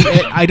 I mean,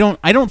 I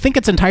don't think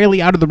it's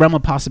entirely out of the realm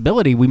of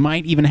possibility. We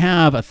might even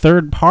have a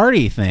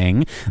third-party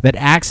thing that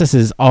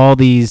accesses all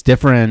these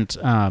different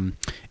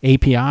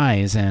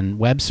APIs and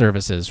web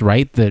services,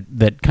 right?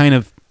 That kind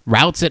of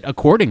routes it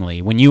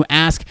accordingly. When you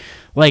ask,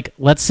 like,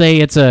 let's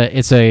say it's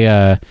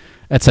a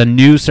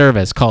new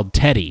service called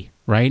Teddy,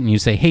 right? And you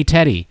say, hey,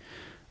 Teddy,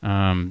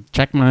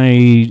 check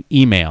my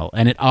email,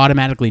 and it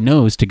automatically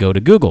knows to go to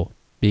Google,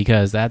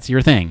 because that's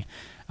your thing.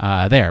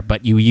 there.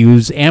 But you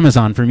use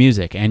Amazon for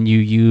music, and you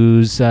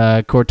use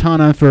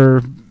Cortana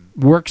for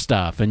work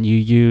stuff, and you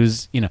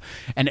use, and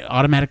it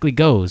automatically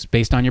goes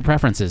based on your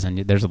preferences. And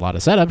there's a lot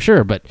of setup,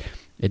 sure, but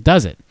it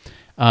does it.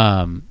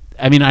 I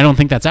don't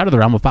think that's out of the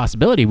realm of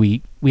possibility.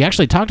 We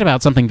actually talked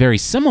about something very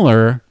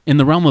similar in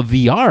the realm of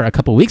VR a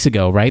couple weeks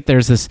ago, right?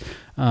 There's this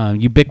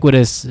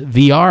ubiquitous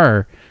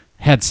VR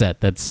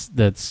headset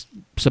that's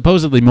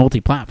supposedly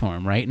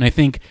multi-platform, right? And I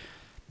think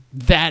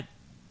that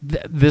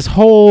this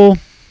whole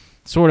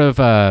sort of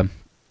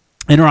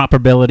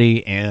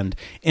interoperability and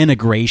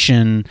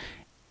integration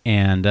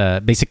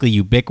and basically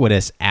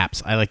ubiquitous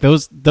apps, I like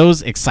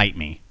those excite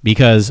me,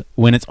 because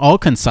when it's all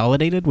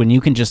consolidated, when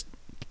you can just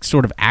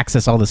sort of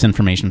access all this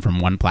information from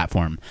one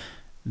platform,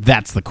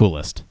 that's the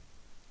coolest.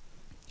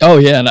 Oh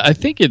yeah, and I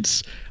think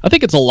it's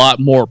a lot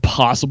more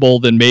possible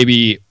than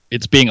maybe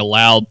it's being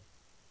allowed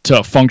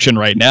to function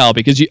right now,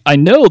 because I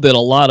know that a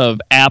lot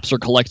of apps are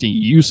collecting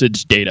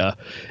usage data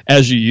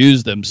as you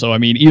use them. So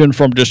even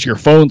from just your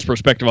phone's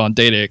perspective on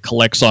data, it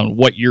collects on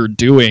what you're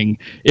doing.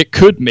 It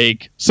could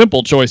make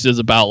simple choices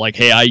about, like,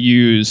 hey, I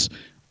use,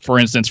 for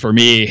instance, for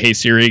me, hey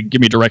Siri, give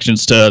me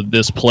directions to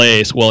this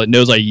place. Well, it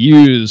knows I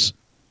use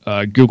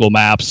Google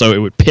Maps, so it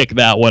would pick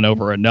that one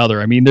over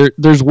another.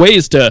 There's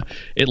ways to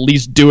at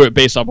least do it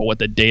based off of what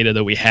the data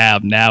that we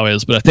have now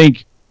is. But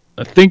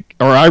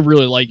I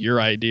really like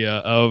your idea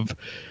of,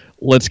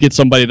 let's get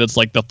somebody that's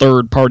like the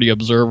third party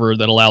observer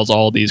that allows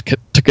all these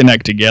to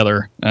connect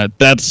together. I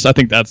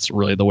think that's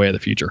really the way of the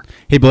future.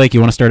 Hey Blake,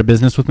 you want to start a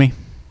business with me?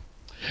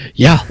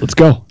 Yeah, let's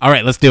go. All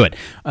right, let's do it.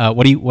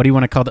 What do you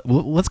want to call it?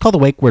 Let's call the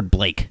wake word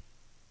Blake.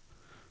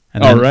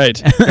 All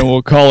right, and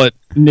we'll call it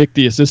Nick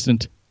the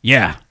Assistant.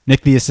 Yeah,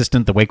 Nick the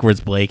Assistant, the wake word's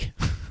Blake.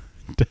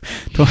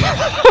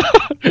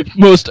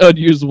 Most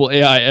unusable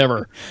AI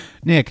ever.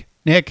 Nick.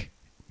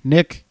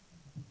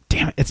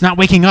 Damn it, it's not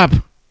waking up.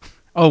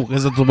 Oh,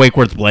 because the wake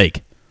word's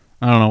Blake.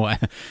 I don't know why.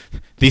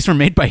 These were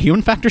made by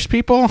Human Factors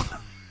people?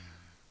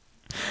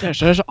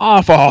 This is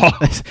awful.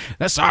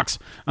 That sucks.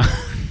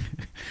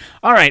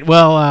 All right,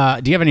 well,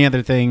 do you have any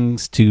other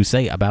things to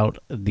say about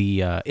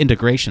the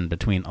integration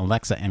between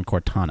Alexa and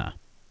Cortana?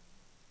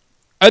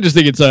 I just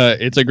think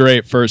it's a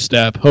great first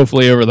step.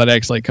 Hopefully over the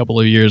next couple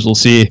of years we'll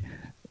see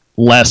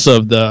less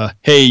of the,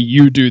 hey,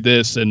 you do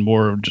this, and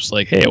more of just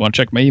like, hey, I want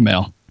to check my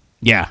email.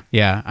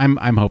 Yeah,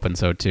 I'm hoping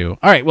so too.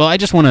 All right, well, I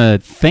just want to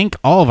thank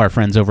all of our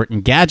friends over at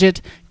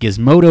Engadget,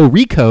 Gizmodo,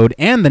 Recode,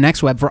 and the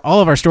Next Web for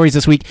all of our stories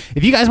this week.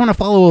 If you guys want to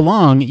follow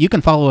along, you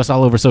can follow us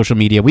all over social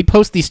media. We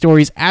post these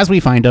stories as we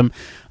find them,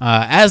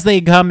 as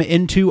they come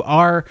into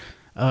our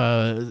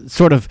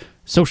sort of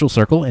social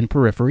circle and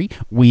periphery.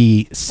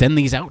 We send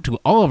these out to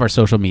all of our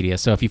social media.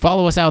 So if you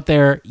follow us out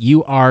there,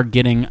 you are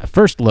getting a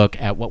first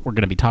look at what we're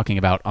going to be talking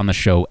about on the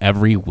show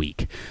every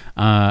week.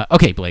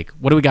 Okay, Blake,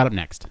 what do we got up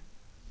next?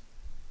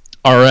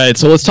 All right,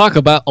 so let's talk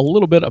about a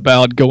little bit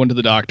about going to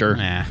the doctor.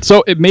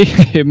 So it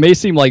may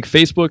seem like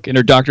Facebook and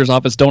their doctor's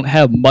office don't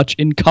have much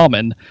in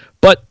common,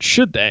 but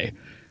should they?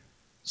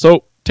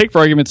 So take for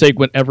argument's sake,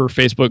 whenever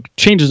Facebook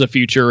changes a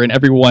feature and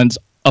everyone's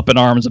up in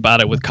arms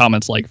about it with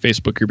comments like,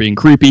 Facebook, you're being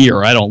creepy,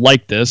 or I don't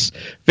like this,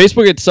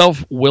 Facebook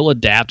itself will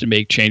adapt and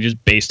make changes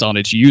based on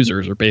its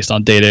users or based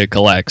on data it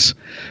collects.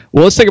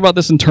 Well, let's think about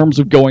this in terms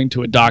of going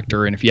to a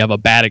doctor, and if you have a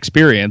bad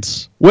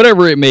experience,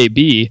 whatever it may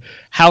be,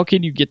 how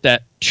can you get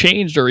that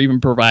changed or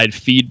even provide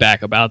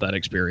feedback about that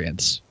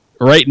experience?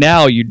 Right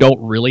now, you don't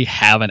really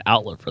have an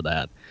outlet for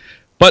that.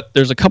 But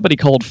there's a company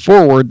called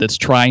Forward that's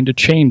trying to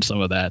change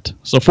some of that.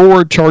 So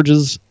Forward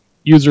charges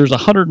users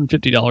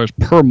 $150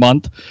 per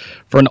month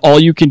for an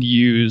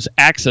all-you-can-use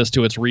access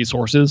to its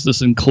resources.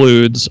 This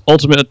includes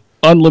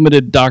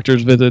unlimited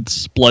doctor's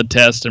visits, blood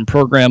tests, and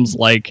programs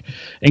like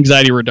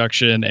anxiety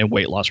reduction and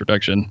weight loss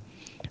reduction.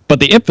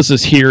 But the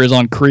emphasis here is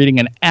on creating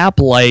an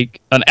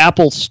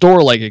Apple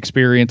Store-like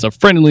experience of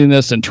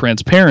friendliness and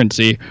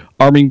transparency,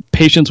 arming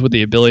patients with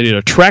the ability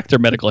to track their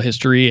medical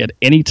history at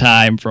any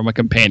time from a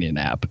companion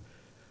app.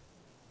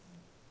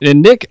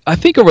 And Nick, I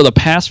think over the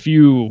past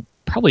few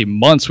probably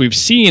months, we've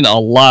seen a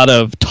lot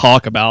of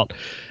talk about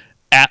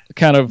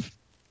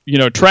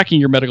tracking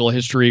your medical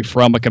history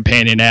from a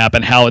companion app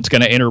and how it's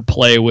going to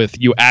interplay with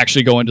you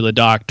actually going to the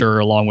doctor,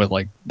 along with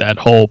that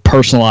whole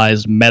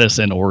personalized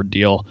medicine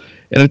ordeal.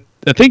 And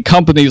I think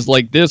companies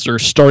like this are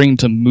starting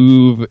to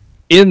move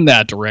in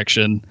that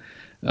direction.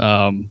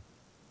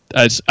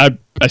 I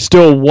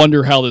still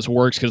wonder how this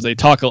works, because they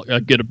talk a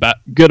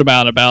good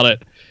amount about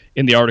it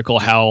in the article,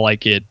 how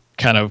it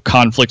kind of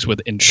conflicts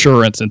with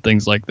insurance and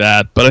things like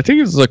that. But I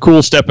think this is a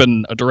cool step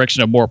in a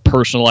direction of more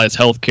personalized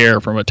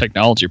healthcare from a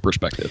technology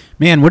perspective.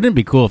 Man, wouldn't it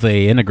be cool if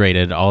they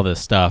integrated all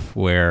this stuff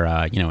where,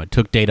 it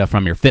took data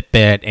from your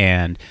Fitbit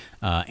and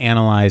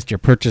analyzed your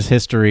purchase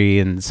history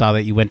and saw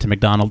that you went to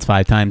McDonald's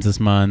 5 times this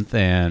month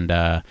and,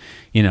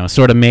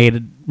 sort of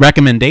made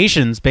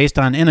recommendations based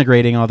on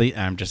integrating all the...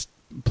 I'm just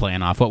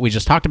playing off what we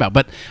just talked about.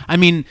 But,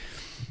 I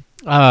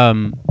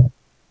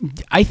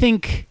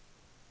think...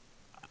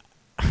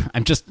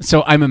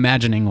 I'm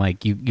imagining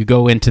you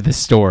go into this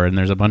store and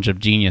there's a bunch of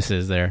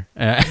geniuses there.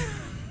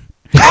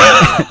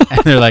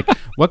 And they're like,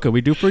 what could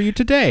we do for you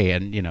today?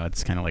 And,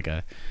 it's kind of like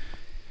a...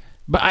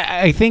 But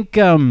I think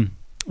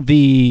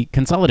the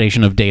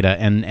consolidation of data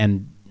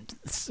and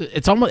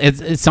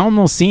it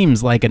almost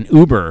seems like an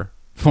Uber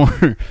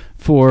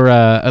for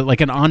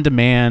like an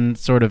on-demand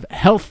sort of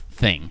health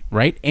thing,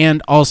 right?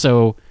 And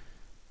also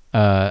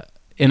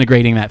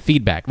integrating that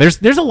feedback.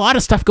 There's a lot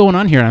of stuff going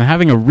on here, and I'm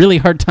having a really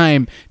hard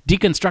time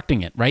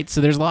deconstructing it, right?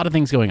 So there's a lot of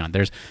things going on.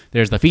 There's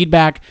the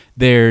feedback.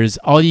 There's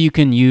all you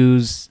can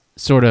use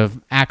sort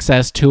of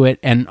access to it,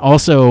 and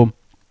also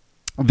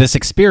this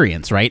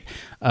experience, right,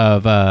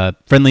 of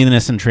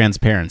friendliness and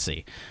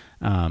transparency.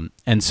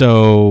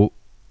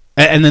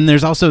 And then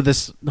there's also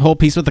this whole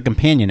piece with the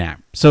companion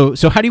app. So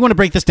how do you want to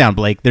break this down,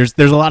 Blake? There's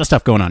a lot of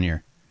stuff going on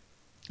here.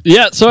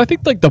 Yeah, so I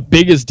think like the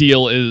biggest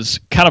deal is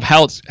kind of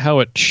how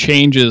it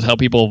changes how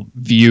people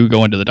view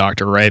going to the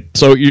doctor, right?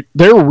 So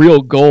their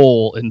real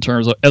goal in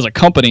terms of as a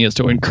company is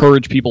to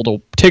encourage people to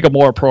take a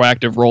more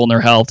proactive role in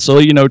their health. So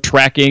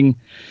tracking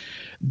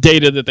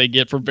data that they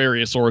get from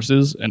various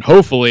sources, and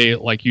hopefully,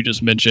 like you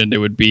just mentioned, it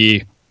would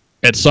be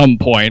at some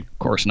point, of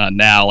course not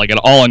now, like an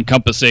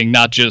all-encompassing,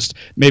 not just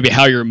maybe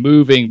how you're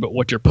moving, but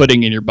what you're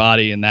putting in your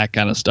body and that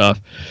kind of stuff.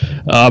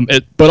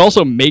 But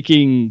also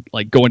making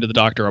like going to the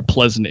doctor a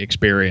pleasant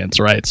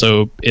experience, right?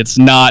 So it's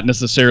not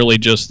necessarily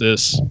just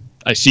this,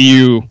 I see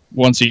you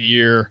once a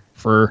year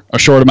for a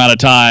short amount of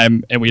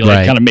time, and we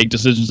kind of make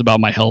decisions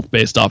about my health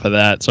based off of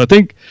that. So I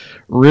think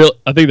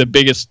the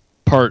biggest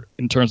part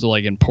in terms of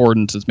like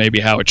importance is maybe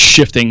how it's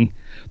shifting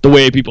the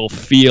way people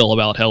feel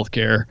about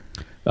healthcare.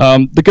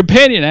 The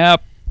companion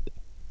app,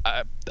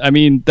 I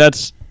mean,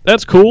 that's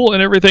cool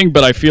and everything,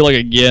 but I feel like,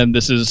 again,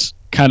 this is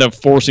kind of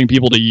forcing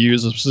people to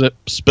use a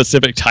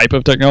specific type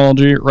of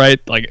technology, right?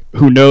 Like,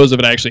 who knows if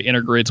it actually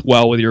integrates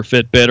well with your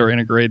Fitbit or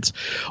integrates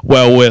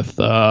well with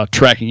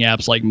tracking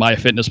apps like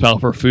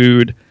MyFitnessPal for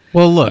food.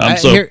 Well, look,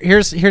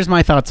 here's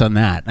my thoughts on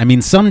that. I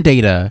mean, some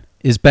data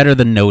is better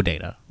than no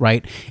data,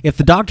 right? If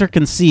the doctor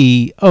can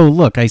see, oh,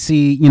 look, I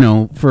see,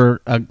 for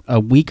a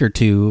week or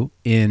two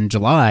in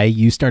July,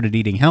 you started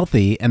eating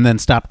healthy and then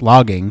stopped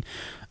logging,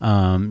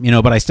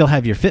 but I still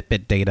have your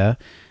Fitbit data,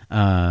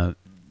 and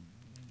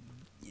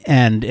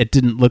it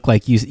didn't look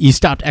like you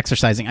stopped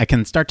exercising. I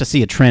can start to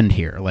see a trend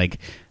here, like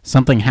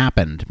something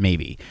happened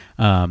maybe.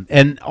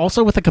 And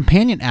also with a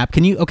companion app,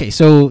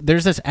 so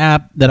there's this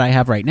app that I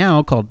have right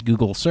now called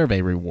Google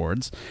Survey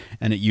Rewards,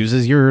 and it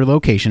uses your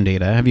location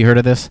data. Have you heard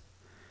of this?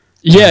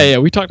 Yeah,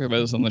 we talked about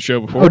this on the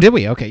show before. Oh, did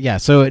we? Okay, yeah.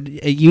 So it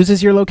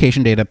uses your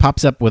location data,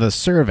 pops up with a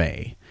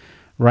survey,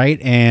 right?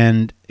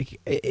 And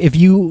if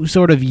you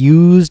sort of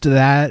used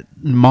that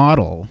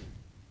model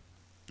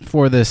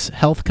for this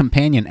health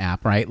companion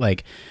app, right?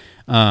 Like,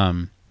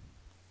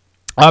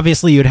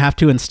 obviously you'd have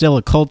to instill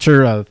a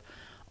culture of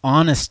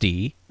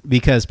honesty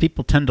because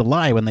people tend to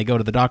lie when they go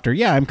to the doctor.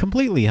 Yeah, I'm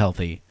completely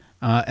healthy.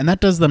 And that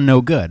does them no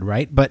good,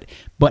 right? But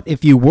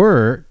if you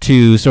were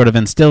to sort of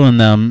instill in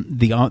them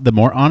the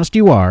more honest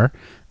you are,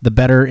 the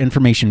better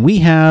information we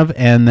have,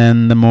 and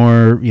then the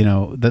more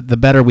the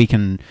better we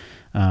can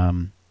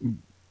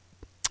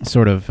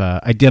sort of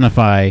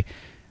identify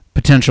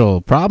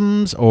potential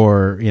problems,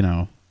 or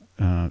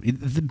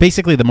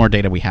basically the more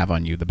data we have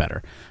on you, the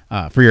better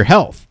for your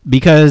health.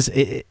 Because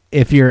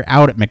if you're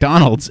out at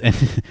McDonald's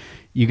and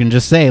you can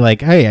just say,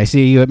 like, hey, I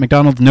see you at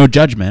McDonald's, no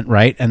judgment,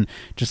 right? And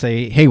just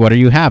say, hey, what are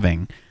you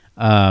having?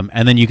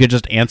 And then you could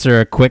just answer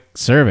a quick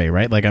survey,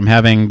 right? Like, I'm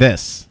having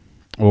this.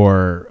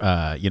 Or,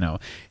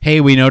 hey,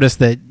 we noticed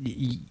that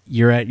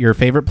you're at your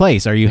favorite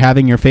place. Are you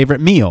having your favorite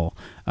meal?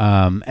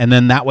 And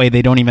then that way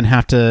they don't even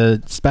have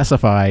to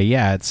specify,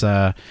 it's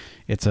a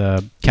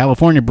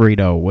California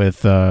burrito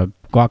with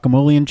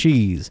guacamole and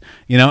cheese.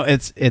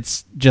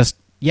 It's just,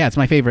 it's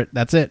my favorite.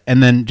 That's it.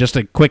 And then just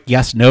a quick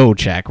yes/no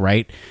check,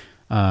 right?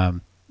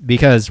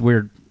 Because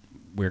we're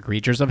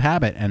creatures of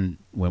habit, and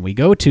when we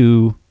go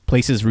to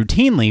places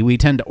routinely, we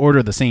tend to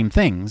order the same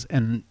things.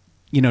 And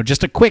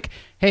just a quick,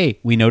 hey,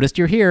 we noticed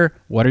you're here.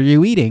 What are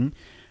you eating?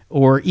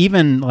 Or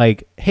even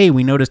like, hey,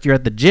 we noticed you're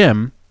at the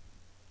gym,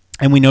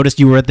 and we noticed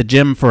you were at the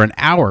gym for an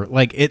hour.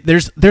 Like,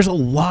 there's a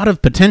lot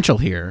of potential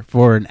here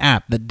for an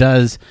app that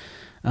does.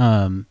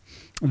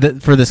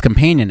 For this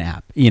companion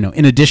app,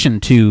 in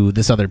addition to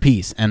this other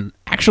piece. And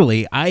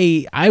actually,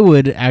 I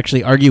would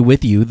actually argue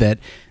with you that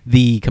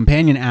the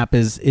companion app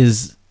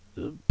is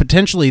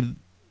potentially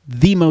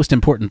the most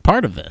important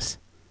part of this.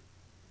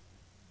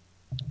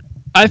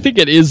 I think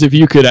it is if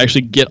you could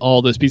actually get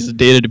all those pieces of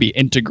data to be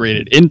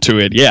integrated into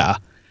it, yeah.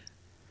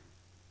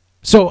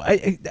 So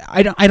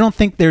I don't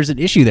think there's an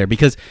issue there,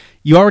 because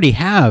you already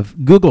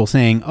have Google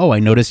saying, "Oh, I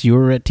noticed you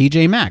were at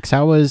TJ Maxx.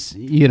 How was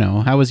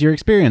your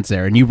experience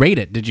there?" And you rate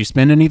it. Did you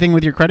spend anything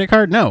with your credit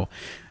card? No.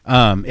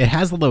 It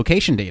has the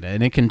location data,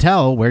 and it can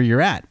tell where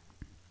you're at.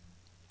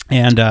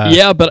 And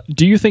yeah, but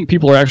do you think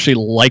people are actually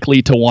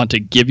likely to want to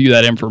give you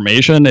that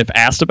information if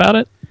asked about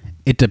it?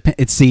 It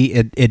depends.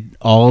 It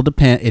all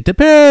depends. It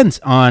depends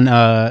on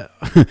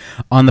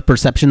on the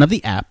perception of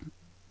the app,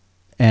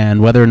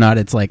 and whether or not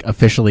it's like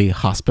officially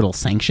hospital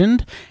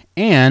sanctioned,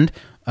 and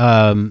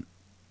the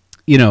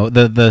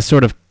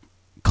sort of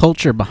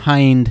culture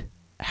behind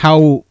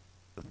how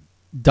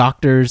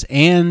doctors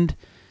and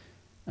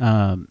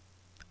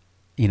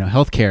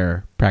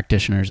healthcare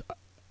practitioners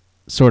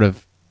sort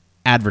of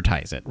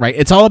advertise it, right?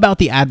 It's all about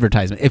the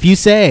advertisement. If you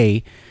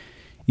say,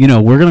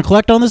 we're going to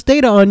collect all this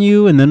data on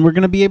you, and then we're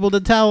going to be able to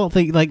tell,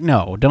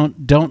 no,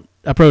 don't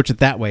approach it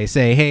that way.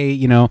 Say,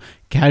 hey,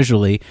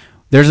 casually,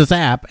 there's this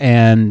app,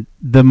 and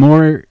the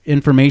more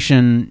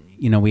information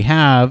we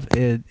have,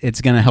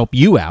 it's going to help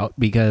you out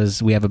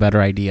because we have a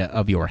better idea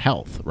of your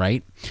health,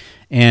 right?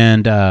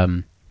 And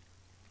and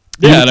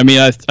I mean,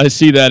 I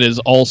see that as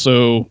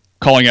also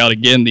calling out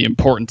again the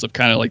importance of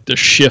kind of like the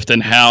shift in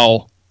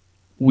how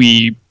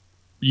we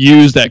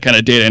use that kind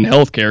of data in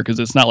healthcare, because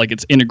it's not like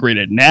it's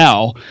integrated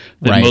now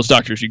that right. Most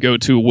doctors you go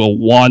to will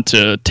want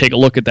to take a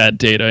look at that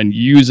data and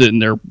use it in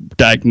their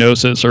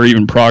diagnosis or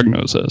even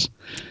prognosis.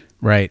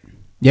 Right.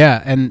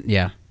 Yeah. And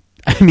yeah,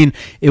 I mean,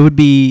 it would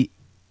be,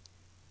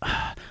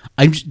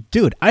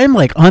 I'm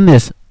like on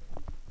this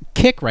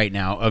kick right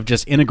now of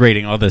just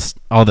integrating all this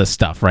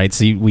stuff. Right.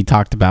 So we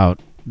talked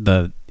about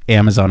the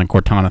Amazon and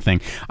Cortana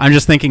thing. I'm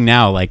just thinking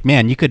now, like,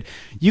 man, you could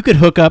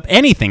hook up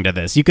anything to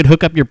this. You could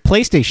hook up your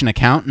PlayStation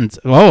account and,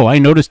 I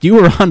noticed you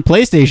were on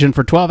PlayStation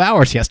for 12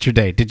 hours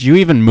yesterday. Did you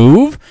even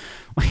move?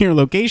 Well, your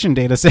location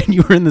data said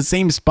you were in the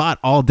same spot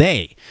all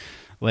day.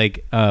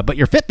 Like, but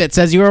your Fitbit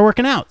says you were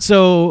working out.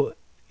 So,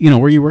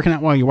 were you working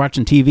out while you're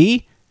watching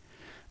TV?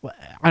 Well,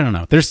 I don't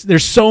know.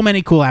 There's so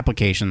many cool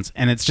applications,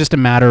 and it's just a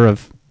matter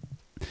of.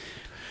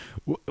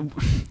 Do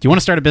you want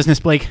to start a business,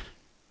 Blake?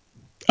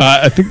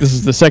 I think this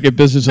is the second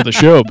business of the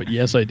show, but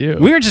yes, I do.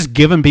 We were just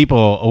giving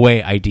people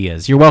away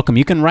ideas. You're welcome.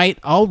 You can write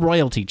all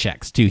royalty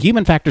checks to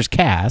Human Factors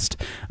Cast,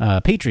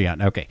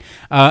 Patreon. Okay.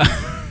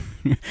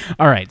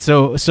 All right.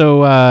 So,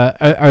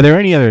 are there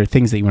any other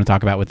things that you want to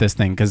talk about with this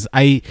thing? Because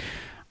I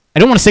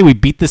don't want to say we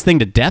beat this thing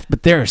to death,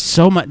 but there's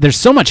so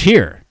much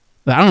here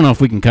that I don't know if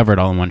we can cover it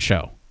all in one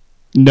show.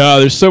 No,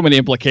 there's so many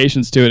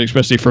implications to it,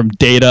 especially from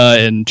data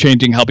and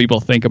changing how people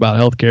think about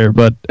healthcare.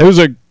 But it was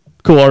a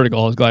cool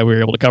article. I was glad we were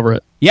able to cover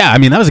it. Yeah, I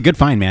mean, that was a good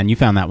find, man. You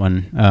found that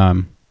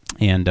one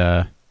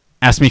and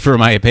asked me for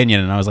my opinion,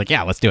 and I was like,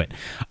 yeah, let's do it.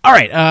 All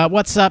right,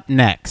 what's up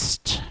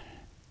next?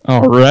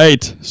 All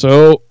right,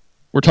 so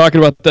we're talking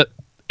about that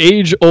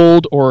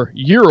age-old or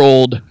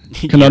year-old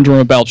conundrum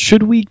about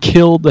should we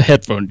kill the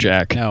headphone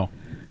jack? No.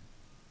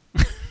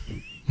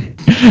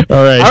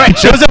 All right,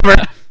 show's over.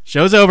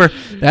 Show's over.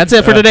 That's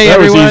it for today, that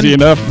everyone. Was easy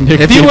enough.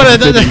 If you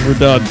want to, we're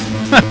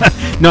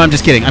done. No, I'm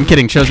just kidding. I'm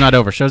kidding. Show's not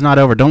over. Show's not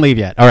over. Don't leave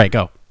yet. All right,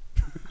 go.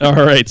 All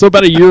right. So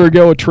about a year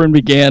ago, a trend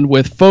began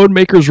with phone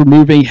makers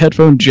removing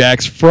headphone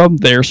jacks from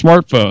their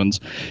smartphones.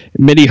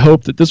 Many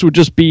hoped that this would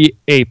just be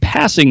a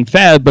passing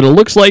fad, but it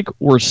looks like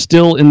we're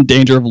still in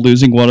danger of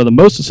losing one of the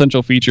most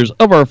essential features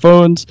of our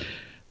phones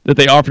that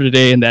they offer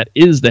today, and that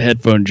is the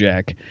headphone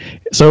jack.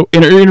 So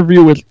in an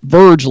interview with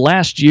Verge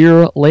last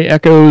year, Lay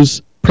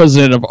Echo's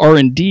president of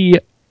R&D,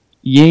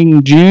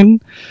 Ying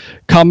Jin,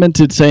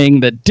 commented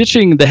saying that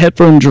ditching the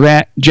headphone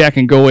jack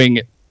and going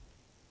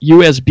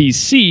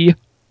USB-C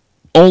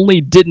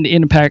only didn't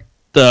impact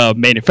the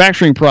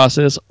manufacturing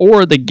process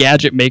or the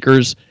gadget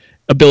maker's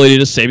ability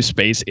to save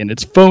space in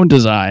its phone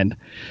design.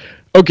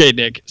 Okay,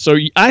 Nick, so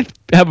I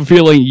have a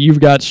feeling you've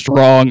got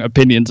strong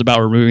opinions about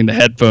removing the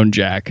headphone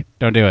jack.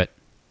 Don't do it.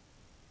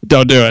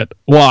 Don't do it.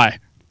 Why?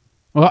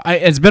 Well,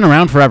 it's been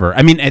around forever.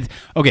 I mean,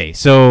 okay,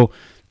 so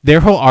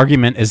their whole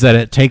argument is that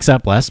it takes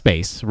up less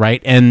space,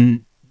 right?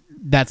 And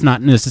that's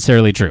not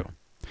necessarily true.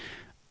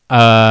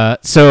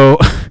 So,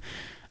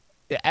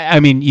 I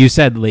mean, you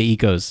said Lay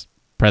Echo's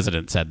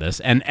president said this,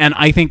 and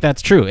I think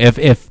that's true.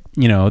 If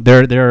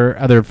there are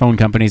other phone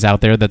companies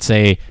out there that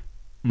say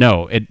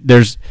no,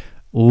 there's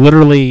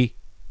literally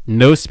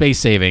no space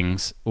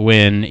savings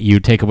when you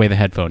take away the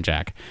headphone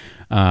jack,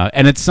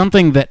 and it's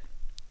something that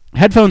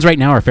headphones right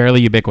now are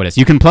fairly ubiquitous.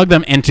 You can plug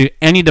them into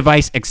any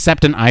device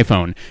except an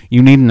iPhone.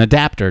 You need an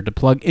adapter to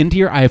plug into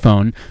your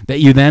iPhone that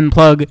you then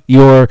plug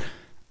your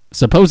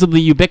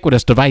supposedly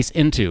ubiquitous device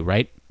into,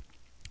 right?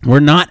 We're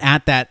not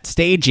at that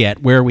stage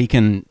yet where we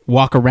can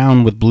walk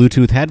around with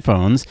Bluetooth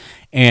headphones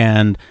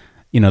and,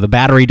 the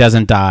battery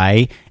doesn't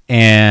die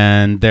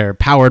and they're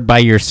powered by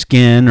your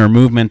skin or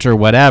movement or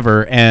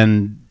whatever,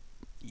 and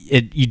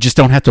you just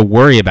don't have to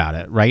worry about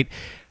it, right?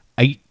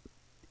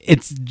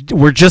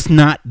 We're just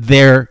not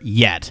there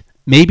yet.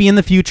 Maybe in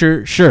the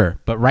future, sure,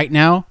 but right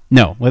now,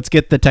 no. Let's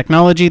get the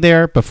technology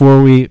there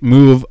before we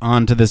move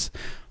on to this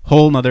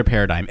whole nother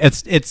paradigm.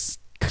 It's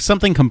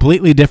something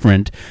completely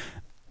different,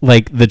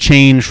 like the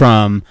change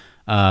from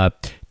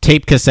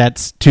tape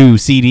cassettes to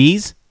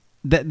CDs.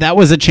 That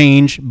was a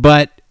change,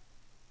 but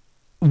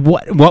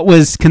what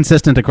was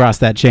consistent across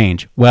that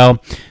change?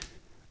 Well,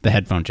 the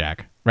headphone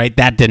jack, right?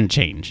 That didn't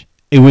change.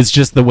 It was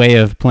just the way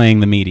of playing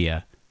the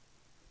media.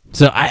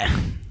 So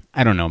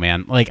I don't know,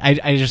 man. Like,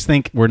 I just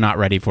think we're not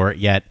ready for it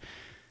yet.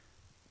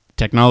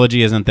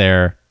 Technology isn't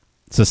there.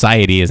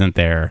 Society isn't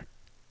there.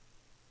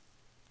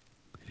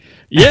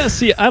 Yeah,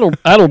 see, I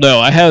don't know.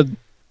 I had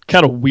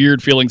kind of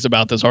weird feelings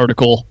about this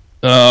article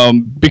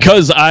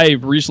because I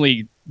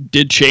recently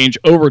did change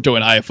over to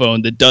an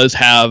iPhone that does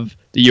have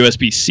the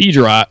USB-C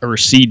drive or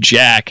C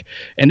jack.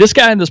 And this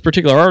guy in this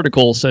particular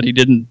article said he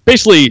didn't,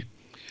 basically,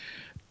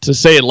 to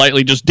say it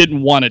lightly, just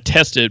didn't want to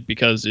test it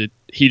because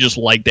he just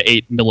liked the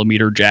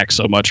 8mm jack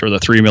so much, or the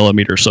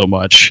 3mm so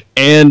much.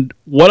 And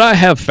what I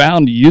have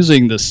found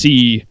using the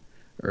C,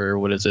 or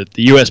what is it,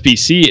 the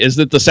USB-C, is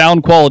that the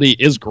sound quality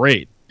is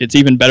great. It's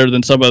even better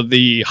than some of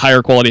the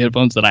higher quality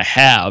headphones that I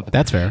have.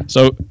 That's fair.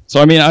 So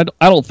I mean, I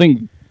don't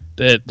think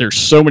that there's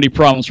so many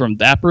problems from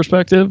that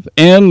perspective.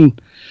 And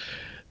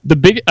the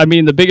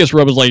biggest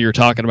rub is like you're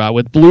talking about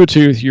with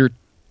Bluetooth.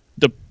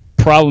 The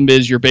problem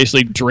is you're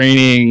basically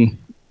draining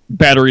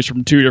batteries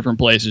from two different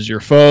places: your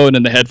phone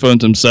and the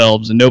headphones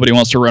themselves. And nobody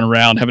wants to run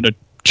around having to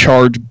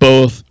charge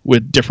both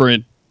with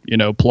different,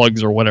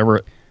 plugs or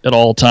whatever at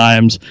all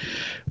times.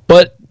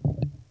 But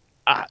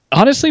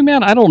honestly,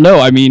 man, I don't know.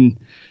 I mean,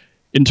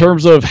 in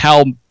terms of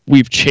how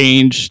we've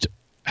changed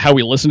how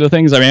we listen to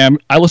things, I mean,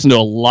 I listen to a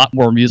lot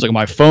more music on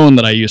my phone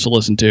than I used to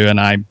listen to, and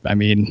I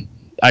mean,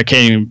 I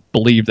can't even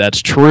believe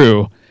that's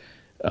true.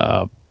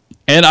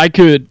 And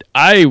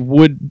I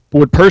would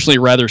personally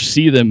rather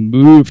see them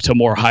move to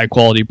more high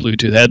quality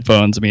Bluetooth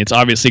headphones. I mean, it's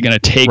obviously going to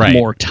take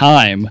more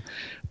time,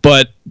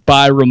 but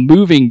by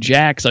removing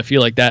jacks, I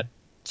feel like that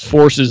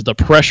forces the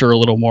pressure a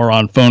little more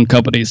on phone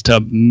companies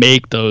to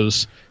make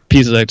those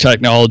pieces of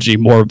technology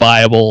more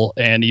viable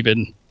and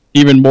even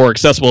more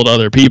accessible to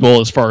other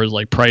people as far as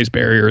like price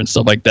barrier and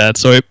stuff like that.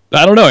 So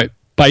I don't know.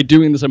 By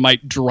doing this, it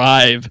might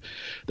drive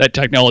that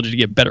technology to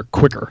get better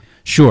quicker.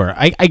 Sure,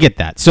 I get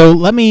that. So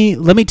let me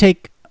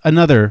take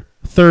another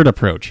third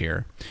approach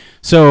here.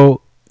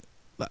 So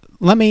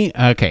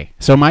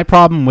so my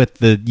problem with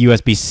the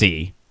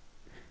USB-C,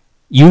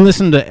 you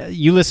listen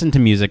to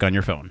music on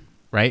your phone,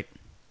 right?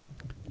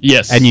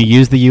 Yes. And you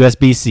use the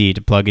USB-C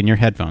to plug in your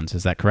headphones.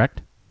 Is that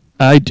correct?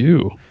 I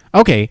do.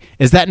 Okay.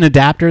 Is that an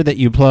adapter that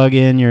you plug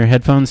in your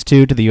headphones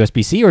to the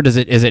USB-C, or is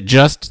it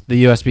just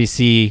the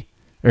USB-C?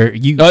 Or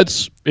you? No,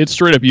 it's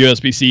straight up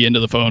USB-C into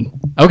the phone.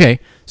 Okay.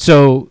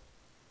 So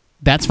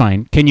that's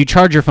fine. Can you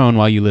charge your phone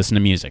while you listen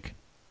to music?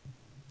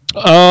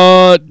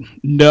 No,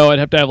 I'd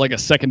have to have like a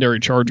secondary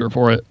charger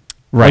for it.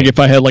 Right. Like if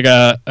I had like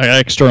an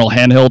external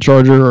handheld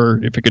charger,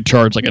 or if it could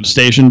charge like at a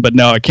station, but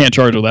no, I can't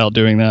charge without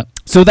doing that.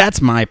 So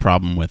that's my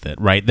problem with it,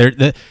 right?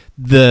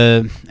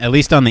 The at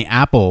least on the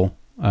Apple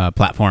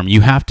platform,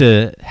 you have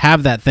to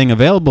have that thing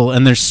available,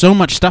 and there's so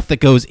much stuff that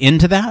goes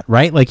into that,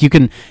 right? Like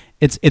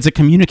it's a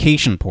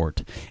communication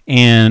port,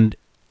 and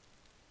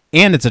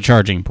it's a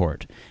charging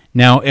port.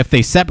 Now, if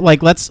they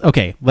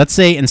let's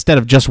say instead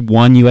of just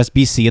one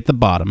USB-C at the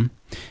bottom,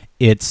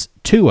 it's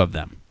two of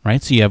them.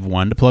 Right, so you have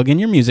one to plug in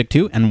your music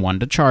to and one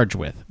to charge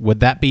with. Would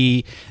that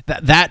be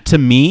that to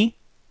me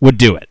would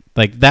do it?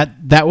 Like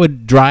that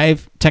would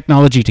drive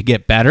technology to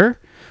get better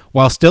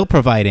while still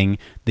providing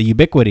the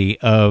ubiquity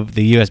of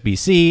the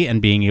USB-C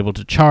and being able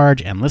to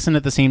charge and listen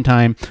at the same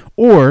time,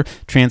 or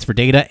transfer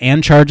data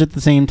and charge at the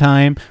same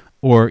time,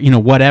 or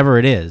whatever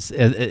it is.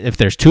 If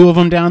there's two of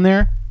them down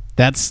there,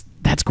 that's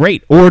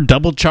great. Or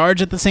double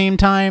charge at the same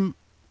time.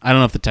 I don't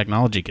know if the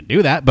technology can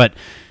do that, but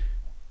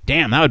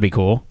damn, that would be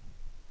cool.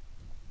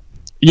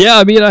 Yeah,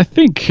 I mean, I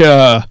think,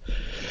 I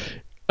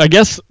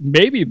guess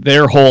maybe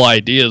their whole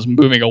idea is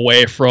moving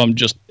away from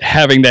just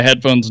having the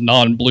headphones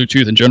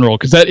non-Bluetooth in general,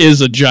 because that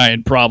is a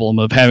giant problem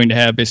of having to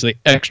have basically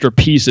extra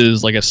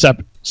pieces, like a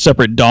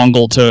separate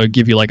dongle to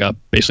give you like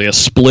basically a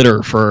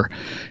splitter for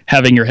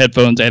having your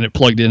headphones and it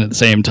plugged in at the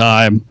same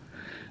time.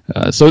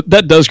 So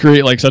that does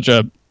create like such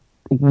a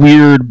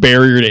weird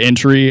barrier to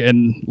entry,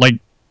 and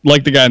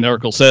like the guy in the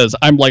article says,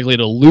 I'm likely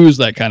to lose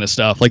that kind of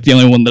stuff. Like the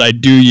only one that I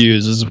do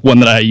use is one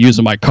that I use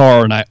in my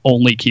car, and I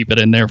only keep it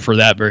in there for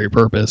that very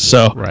purpose.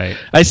 So right.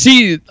 I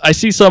see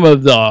some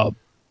of the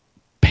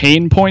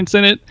pain points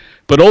in it,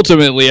 but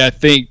ultimately I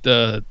think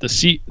the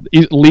C,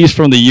 at least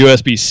from the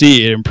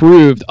USB-C, it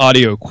improved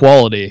audio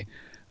quality.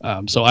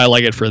 So I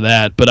like it for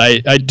that. But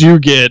I do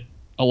get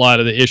a lot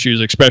of the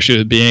issues, especially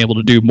with being able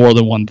to do more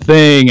than one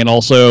thing, and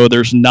also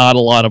there's not a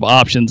lot of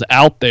options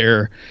out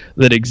there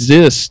that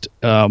exist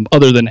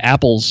other than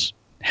Apple's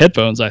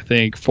headphones, I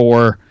think,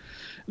 for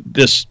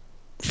this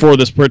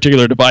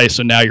particular device.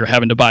 So now you're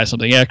having to buy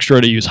something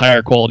extra to use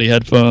higher quality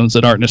headphones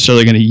that aren't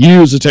necessarily going to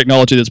use the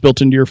technology that's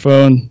built into your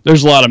phone.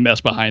 There's a lot of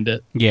mess behind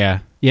it. Yeah,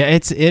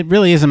 it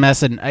really is a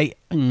mess, and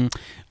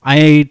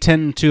I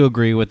tend to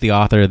agree with the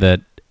author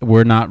that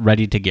we're not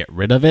ready to get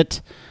rid of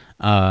it.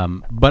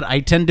 But I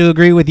tend to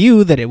agree with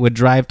you that it would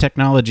drive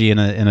technology in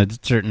a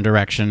certain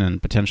direction and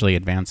potentially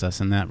advance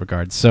us in that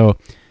regard. So,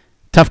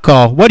 tough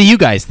call. What do you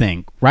guys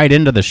think? Write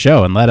into the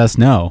show and let us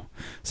know.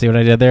 See what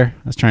I did there?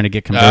 I was trying to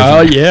get conversion.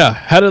 Oh, yeah.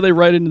 How do they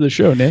write into the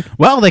show, Nick?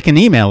 Well, they can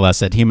email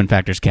us at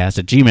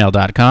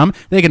humanfactorscast@gmail.com.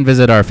 They can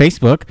visit our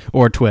Facebook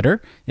or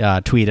Twitter,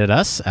 tweet at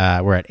us.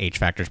 We're at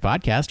HFactors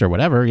Podcast or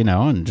whatever,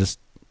 and just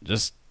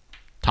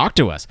talk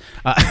to us.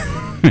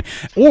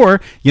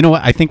 Or, you know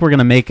what? I think we're going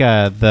to make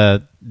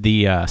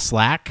the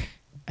Slack.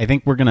 I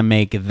think we're going to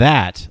make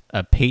that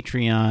a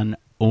Patreon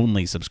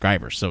only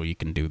subscriber, so you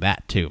can do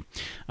that too.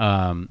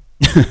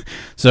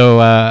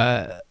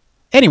 So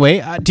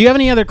Anyway, do you have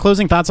any other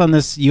closing thoughts on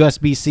this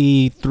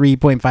USB-C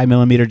 3.5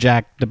 millimeter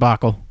jack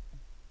debacle?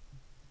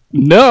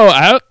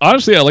 No,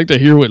 honestly, I'd like to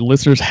hear what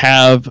listeners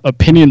have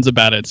opinions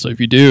about it. So if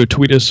you do,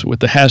 tweet us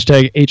with the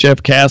hashtag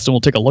HFcast, and we'll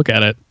take a look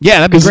at it. Yeah,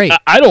 that'd be great.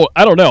 I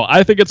don't know.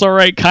 I think it's all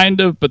right, kind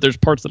of, but there's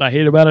parts that I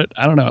hate about it.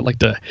 I don't know. I'd like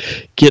to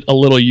get a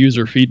little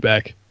user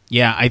feedback.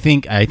 Yeah, I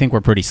think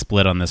we're pretty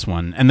split on this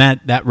one, and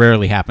that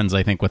rarely happens,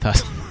 I think, with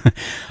us.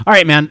 All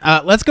right, man,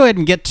 let's go ahead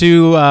and get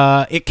to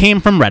It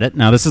Came From Reddit.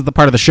 Now, this is the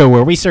part of the show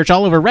where we search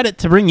all over Reddit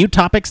to bring you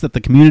topics that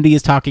the community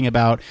is talking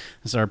about.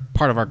 This is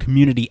part of our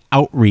community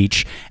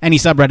outreach. Any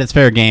subreddit's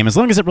fair game, as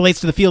long as it relates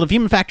to the field of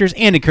human factors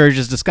and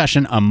encourages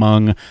discussion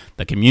among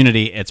the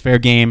community. It's fair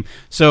game.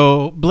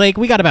 So, Blake,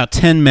 we got about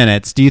 10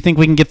 minutes. Do you think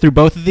we can get through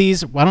both of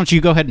these? Why don't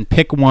you go ahead and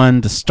pick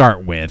one to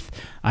start with?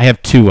 I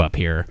have two up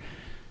here.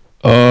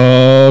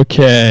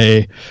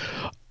 Okay.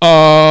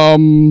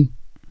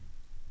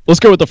 Let's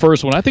go with the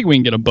first one. I think we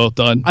can get them both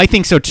done. I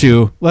think so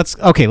too. Let's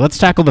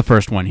tackle the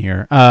first one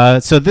here.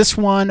 So this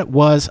one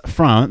was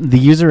from the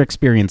user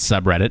experience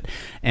subreddit,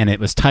 and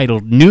it was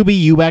titled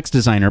Newbie UX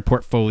Designer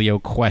Portfolio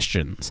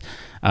Questions.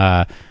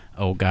 Mega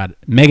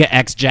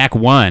X Jack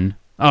 1.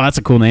 Oh, that's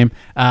a cool name.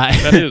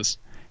 That is.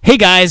 Hey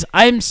guys,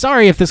 I'm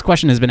sorry if this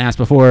question has been asked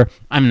before.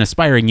 I'm an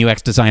aspiring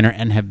UX designer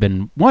and have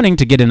been wanting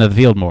to get into the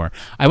field more.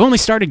 I've only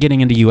started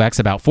getting into UX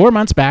about 4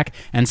 months back,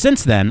 and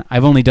since then,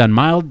 I've only done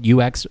mild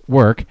UX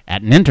work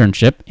at an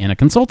internship in a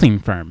consulting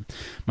firm.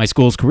 My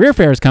school's career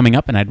fair is coming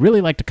up, and I'd really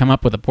like to come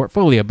up with a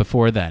portfolio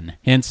before then.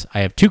 Hence,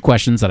 I have two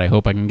questions that I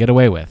hope I can get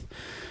away with,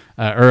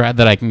 or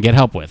that I can get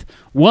help with.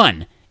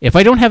 1. If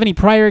I don't have any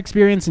prior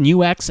experience in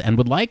UX and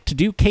would like to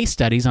do case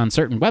studies on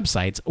certain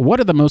websites, what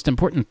are the most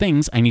important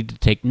things I need to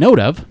take note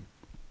of?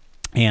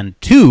 And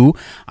 2,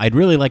 I'd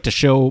really like to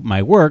show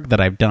my work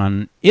that I've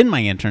done in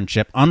my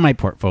internship on my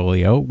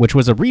portfolio, which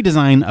was a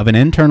redesign of an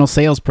internal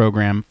sales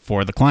program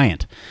for the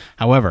client.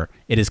 However,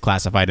 it is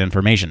classified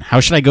information. How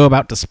should I go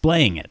about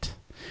displaying it?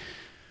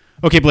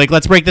 Okay, Blake,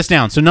 let's break this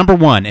down. So number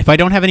 1, if I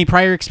don't have any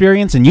prior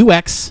experience in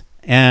UX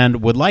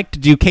and would like to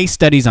do case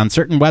studies on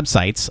certain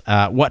websites,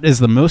 what is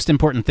the most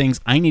important things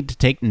I need to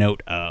take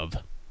note of?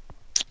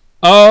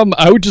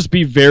 I would just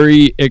be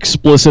very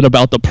explicit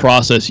about the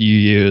process you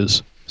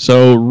use.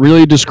 So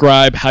really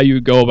describe how you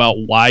go about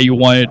why you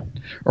want it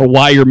or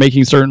why you're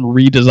making certain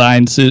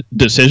redesign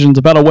decisions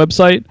about a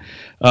website.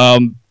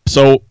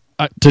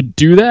 To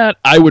do that,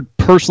 I would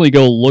personally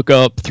go look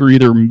up through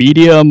either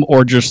Medium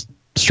or just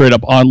straight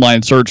up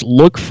online search.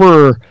 Look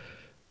for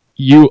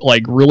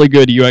really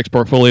good UX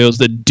portfolios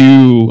that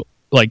do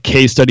like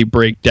case study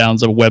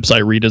breakdowns of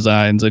website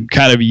redesigns and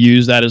kind of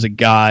use that as a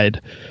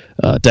guide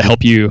to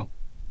help you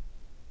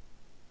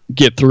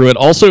get through it.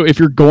 Also, if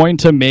you're going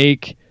to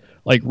make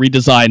like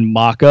redesign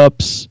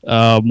mock-ups,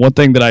 one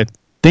thing that I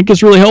think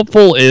is really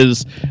helpful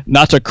is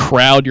not to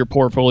crowd your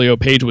portfolio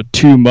page with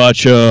too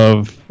much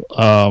of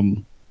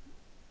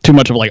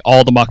like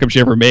all the mock-ups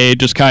you ever made.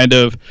 Just kind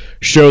of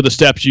show the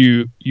steps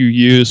you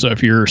use. So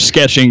if you're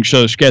sketching,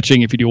 show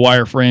sketching. If you do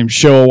wireframe,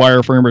 show a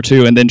wireframe or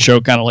two, and then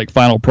show kind of like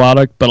final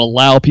product, but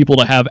allow people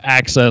to have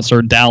access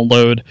or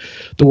download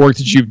the work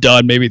that you've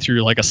done, maybe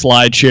through like a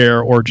slide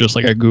share or just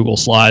like a Google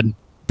slide.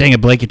 Dang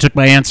it, Blake, you took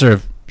my answer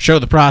of show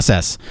the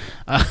process.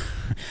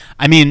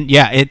 I mean,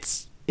 yeah,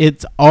 it's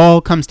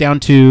all comes down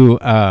to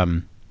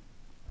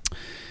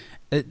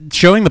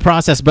showing the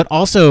process, but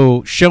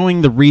also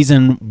showing the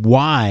reason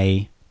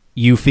why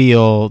you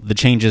feel the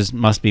changes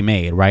must be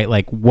made, right?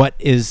 Like, what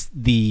is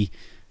the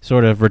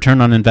sort of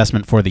return on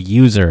investment for the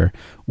user?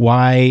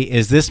 Why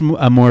is this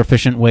a more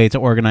efficient way to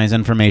organize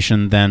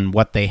information than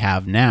what they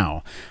have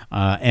now?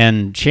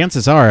 And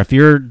chances are, if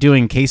you're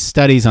doing case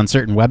studies on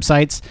certain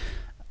websites,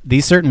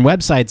 these certain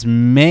websites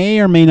may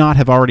or may not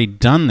have already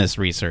done this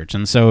research.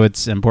 And so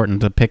it's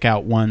important to pick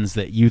out ones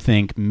that you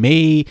think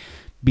may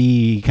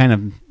be kind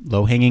of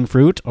low-hanging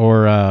fruit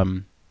or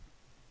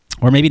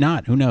maybe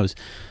not. Who knows?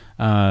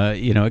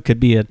 It could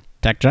be a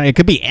tech giant. It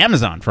could be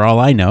Amazon, for all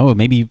I know.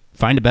 Maybe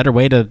find a better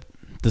way to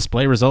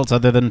display results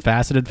other than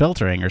faceted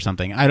filtering or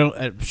something. I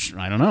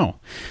don't know.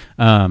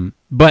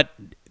 But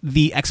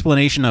the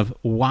explanation of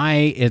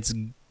why it's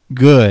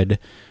good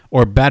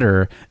or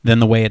better than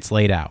the way it's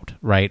laid out,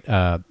 right?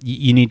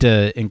 You need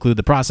to include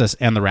the process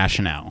and the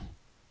rationale.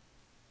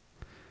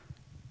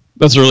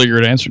 That's a really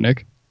great answer,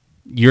 Nick.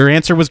 Your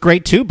answer was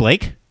great too,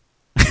 Blake.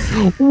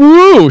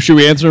 Woo! Should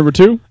we answer number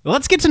 2?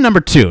 Let's get to number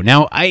 2.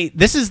 Now,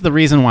 this is the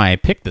reason why I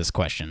picked this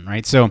question,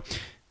 right? So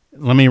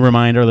let me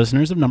remind our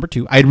listeners of number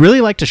 2. I'd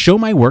really like to show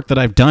my work that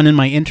I've done in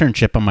my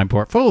internship on my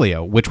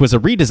portfolio, which was a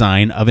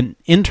redesign of an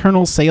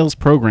internal sales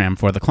program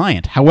for the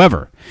client.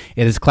 However,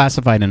 it is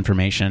classified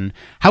information.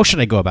 How should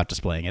I go about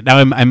displaying it? Now,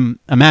 I'm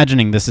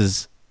imagining this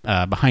is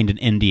behind an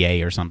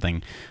NDA or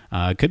something.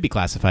 It could be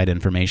classified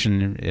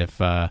information if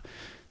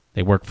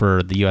they work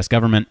for the U.S.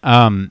 government.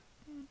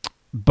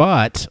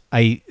 But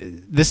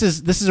this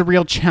is a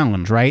real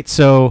challenge, right?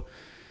 So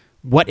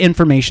what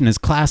information is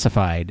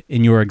classified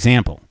in your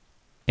example?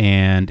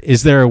 And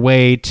is there a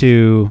way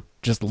to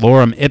just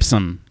lorem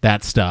ipsum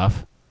that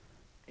stuff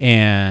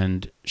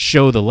and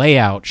show the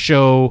layout,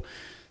 show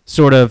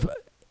sort of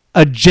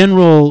a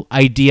general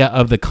idea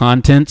of the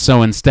content.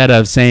 So instead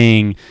of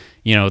saying,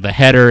 the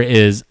header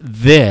is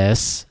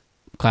this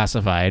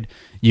classified,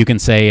 you can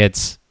say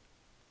it's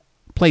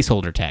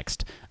placeholder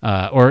text,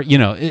 or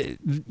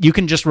you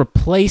can just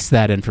replace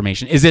that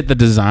information. Is it the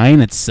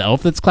design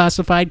itself that's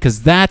classified?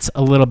 Because that's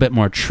a little bit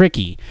more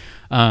tricky.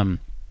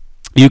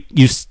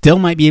 You still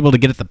might be able to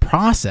get at the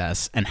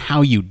process and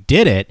how you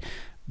did it,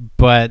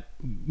 but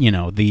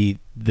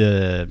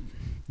the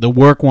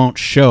work won't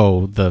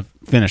show the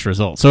finished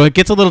result. So it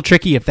gets a little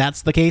tricky if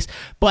that's the case.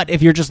 But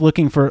if you're just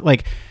looking for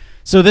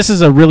so this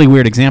is a really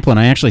weird example, and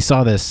I actually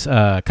saw this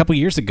a couple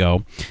years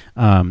ago.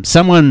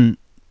 Someone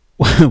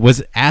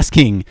was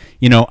asking,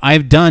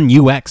 I've done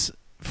UX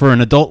for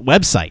an adult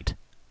website,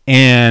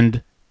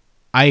 and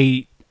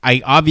I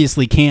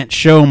obviously can't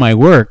show my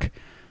work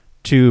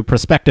to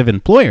prospective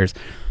employers.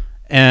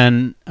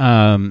 And,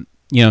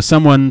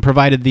 someone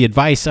provided the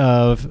advice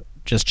of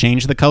just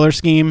change the color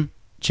scheme,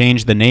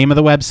 change the name of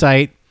the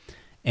website,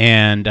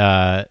 and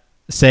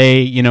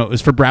say, it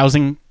was for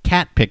browsing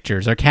cat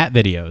pictures or cat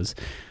videos,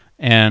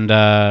 and,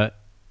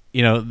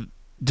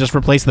 just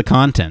replace the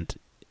content.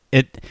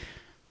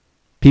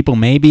 People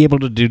may be able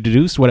to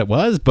deduce what it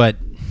was, but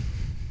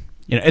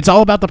it's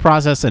all about the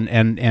process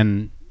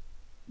and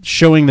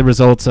showing the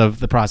results of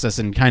the process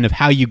and kind of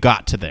how you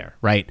got to there,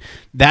 right?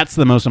 That's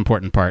the most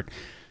important part.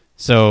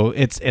 So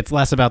it's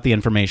less about the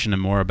information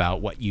and more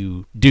about what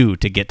you do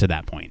to get to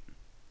that point.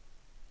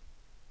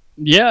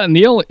 Yeah, and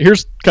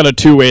here's kind of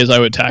two ways I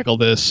would tackle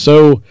this.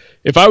 So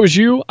if I was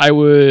you, I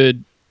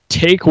would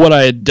take what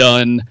I had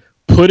done,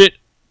 put it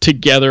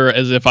together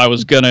as if I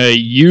was going to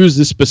use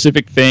this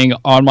specific thing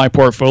on my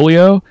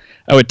portfolio.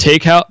 I would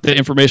take out the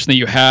information that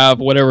you have,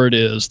 whatever it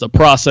is, the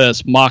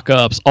process,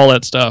 mock-ups, all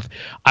that stuff.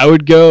 I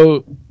would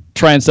go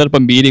try and set up a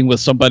meeting with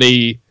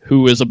somebody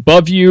who is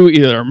above you,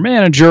 either a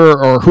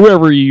manager or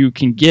whoever you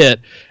can get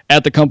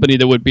at the company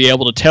that would be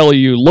able to tell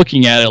you,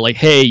 looking at it, like,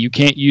 hey, you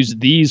can't use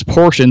these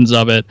portions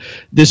of it.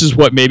 This is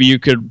what maybe you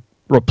could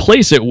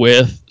replace it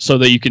with so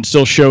that you can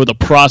still show the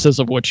process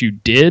of what you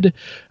did.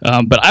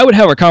 But I would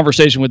have a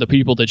conversation with the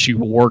people that you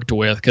worked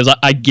with, because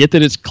I get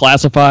that it's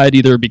classified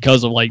either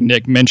because of, like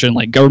Nick mentioned,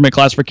 like government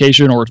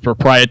classification, or it's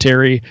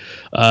proprietary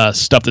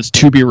stuff that's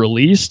to be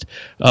released.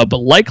 But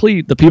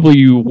likely the people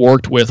you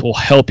worked with will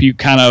help you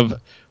kind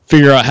of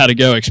figure out how to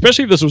go,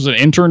 especially if this was an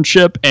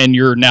internship and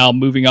you're now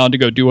moving on to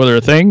go do other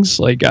things.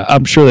 Like,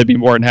 I'm sure they'd be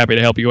more than happy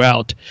to help you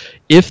out.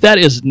 If that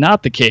is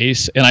not the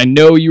case, and I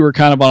know you were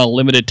kind of on a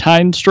limited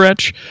time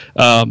stretch,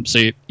 so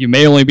you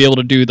may only be able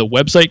to do the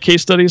website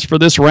case studies for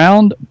this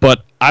round,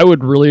 but I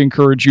would really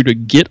encourage you to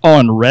get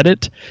on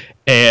Reddit,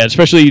 and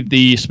especially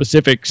the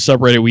specific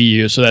subreddit we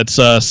use. So that's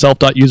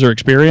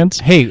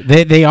self.userexperience. Hey,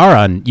 they are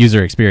on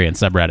user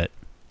experience subreddit.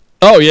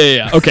 Oh,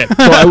 yeah. Okay.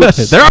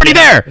 So they're already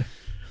there.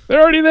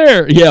 They're already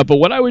there. Yeah, but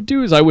what I would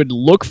do is I would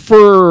look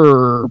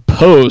for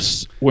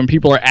posts when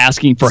people are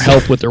asking for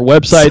help with their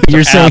websites,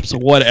 their apps,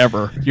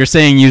 whatever. You're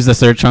saying use the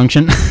search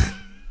function?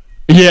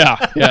 Yeah.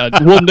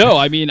 Well, no,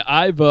 I mean,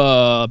 I've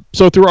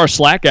so through our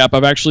Slack app,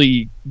 I've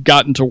actually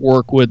gotten to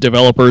work with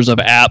developers of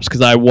apps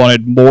because I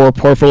wanted more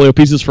portfolio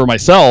pieces for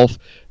myself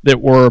that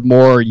were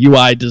more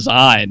UI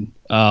design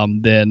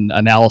than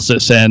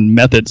analysis and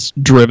methods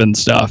driven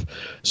stuff.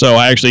 So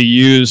I actually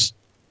used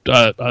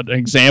an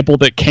example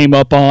that came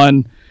up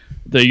on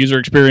the user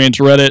experience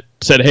Reddit,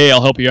 said, hey,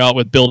 I'll help you out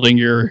with building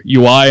your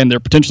UI, and they're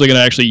potentially going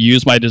to actually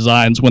use my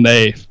designs when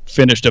they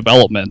finish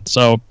development.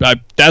 So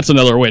that's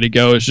another way to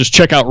go, is just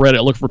check out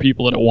Reddit, look for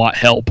people that want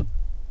help.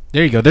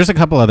 There you go. There's a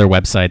couple other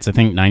websites. I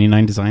think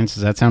 99 Designs.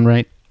 Does that sound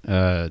right?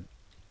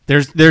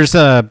 There's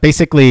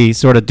basically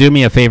sort of do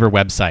me a favor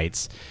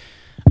websites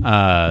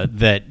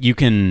that you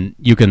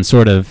can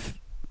sort of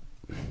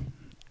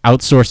not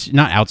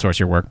outsource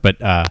your work,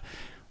 but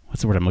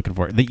what's the word I'm looking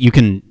for? That you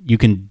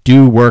can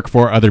do work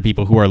for other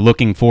people who are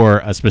looking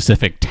for a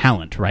specific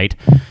talent, right?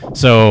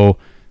 So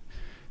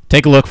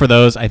take a look for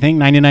those. I think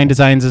 99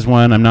 Designs is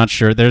one. I'm not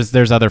sure.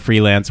 There's other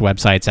freelance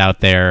websites out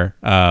there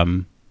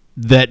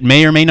that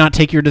may or may not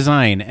take your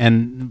design,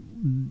 and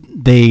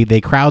they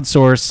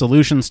crowdsource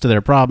solutions to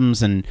their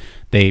problems, and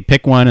they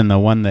pick one, and the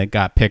one that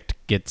got picked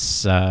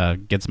gets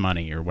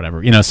money or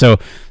whatever. So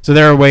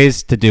there are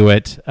ways to do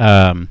it.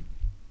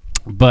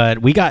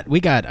 But we got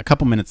a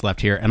couple minutes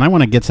left here, and I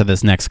want to get to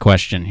this next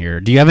question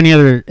here. Do you have any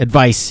other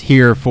advice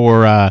here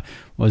for what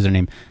was her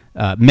name?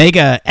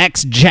 Mega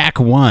X Jack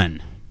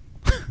 1.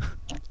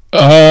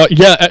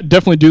 Yeah,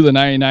 definitely do the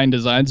 99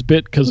 Designs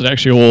bit, because it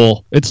actually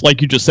will. It's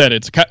like you just said.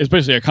 It's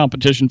basically a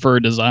competition for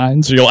a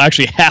design, so you'll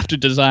actually have to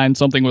design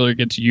something whether it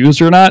gets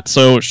used or not.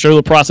 So show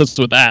the process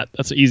with that.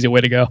 That's an easy way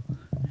to go.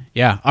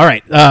 Yeah. All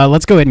right.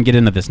 Let's go ahead and get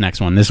into this next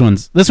one. This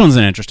one's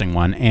an interesting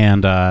one,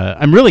 and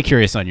I'm really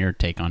curious on your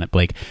take on it,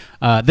 Blake.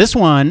 This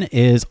one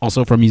is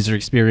also from User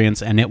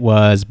Experience, and it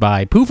was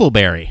by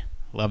Poofleberry.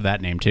 Love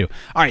that name too.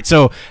 All right.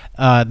 So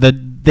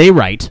they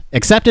write,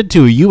 accepted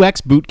to a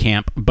UX boot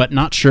camp, but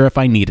not sure if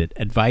I need it.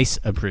 Advice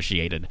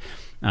appreciated.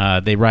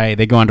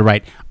 They go on to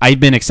write, I've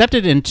been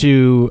accepted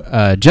into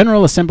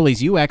General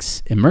Assembly's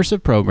UX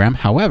immersive program.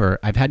 However,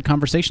 I've had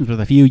conversations with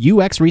a few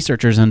UX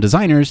researchers and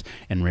designers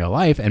in real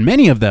life, and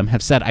many of them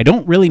have said I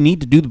don't really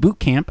need to do the boot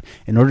camp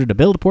in order to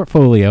build a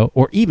portfolio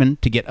or even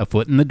to get a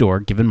foot in the door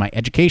given my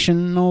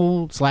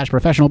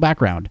educational/professional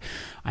background.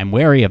 I'm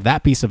wary of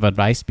that piece of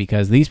advice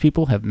because these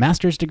people have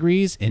master's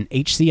degrees in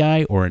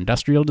HCI or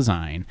industrial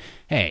design.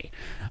 Hey,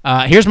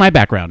 here's my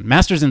background.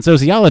 Master's in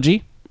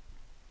sociology.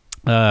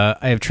 I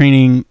have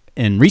training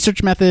in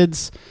research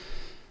methods.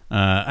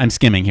 I'm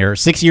skimming here.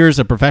 6 years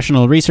of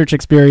professional research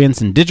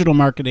experience in digital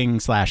marketing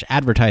 /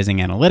 advertising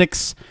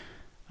analytics.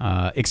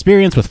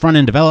 Experience with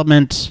front-end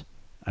development.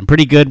 I'm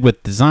pretty good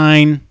with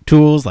design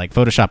tools like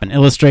Photoshop and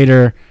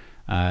Illustrator.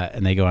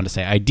 And they go on to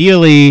say,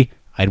 ideally,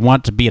 I'd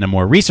want to be in a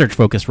more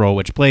research-focused role,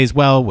 which plays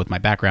well with my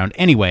background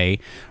anyway.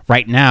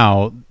 Right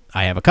now,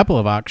 I have a couple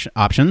of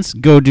options.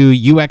 Go do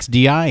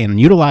UX/DI and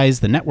utilize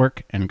the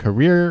network and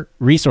career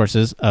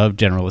resources of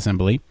General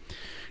Assembly.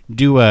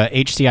 Do a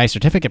HCI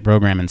certificate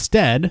program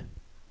instead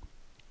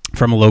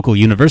from a local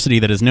university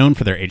that is known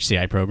for their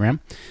HCI program.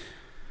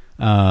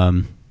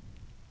 And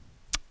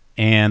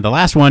the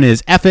last one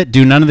is F it,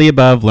 do none of the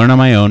above, learn on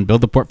my own,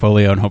 build the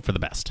portfolio, and hope for the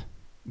best.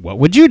 What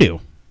would you do?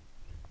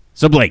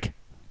 So, Blake,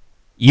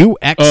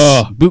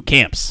 UX boot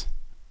camps.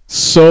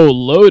 So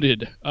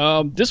loaded.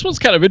 This one's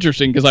kind of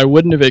interesting because I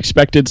wouldn't have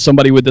expected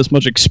somebody with this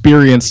much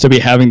experience to be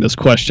having this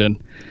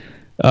question.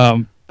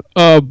 What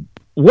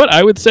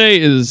I would say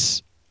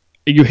is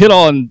you hit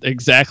on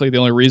exactly the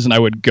only reason I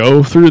would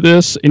go through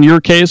this in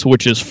your case,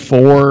 which is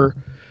for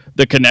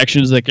the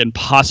connections that can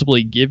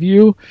possibly give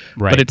you.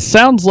 Right. But it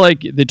sounds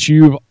like that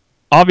you've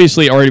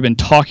obviously already been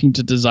talking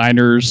to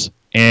designers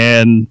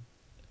and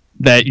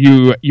that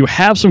you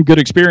have some good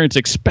experience,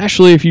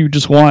 especially if you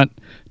just want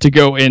to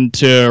go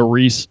into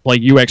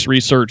UX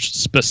research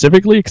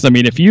specifically. Because I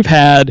mean, if you've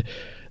had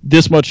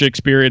this much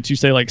experience, you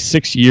say like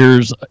 6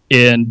 years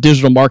in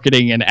digital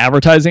marketing and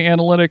advertising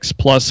analytics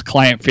plus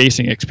client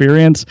facing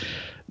experience,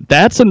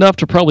 that's enough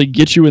to probably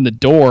get you in the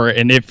door.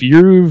 And if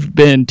you've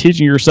been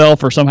teaching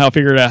yourself or somehow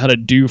figured out how to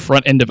do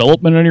front end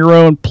development on your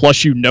own,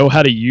 plus you know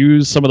how to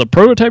use some of the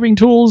prototyping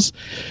tools,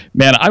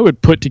 man, I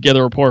would put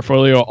together a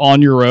portfolio on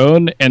your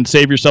own and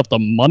save yourself the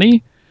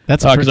money.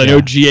 That's because I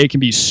know GA can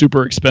be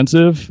super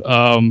expensive.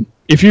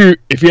 If you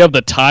have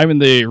the time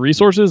and the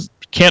resources,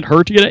 can't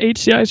hurt to get an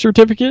HCI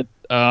certificate.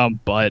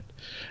 But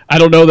I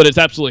don't know that it's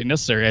absolutely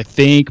necessary. I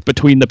think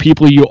between the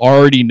people you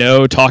already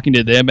know, talking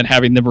to them and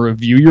having them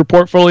review your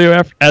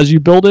portfolio as you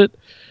build it,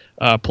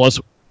 plus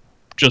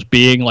just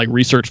being like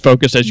research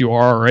focused as you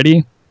are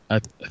already, I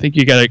think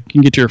you can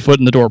get your foot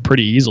in the door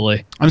pretty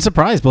easily. I'm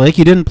surprised, Blake,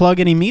 you didn't plug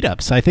any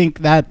meetups. I think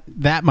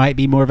that might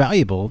be more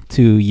valuable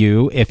to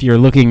you if you're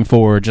looking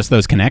for just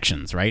those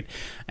connections, right?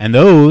 And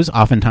those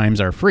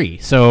oftentimes are free.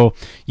 So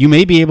you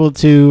may be able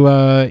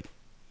to,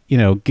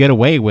 get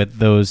away with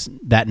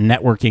that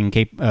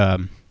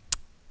networking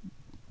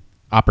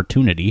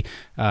opportunity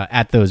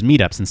at those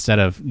meetups instead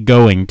of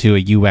going to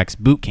a UX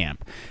boot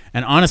camp.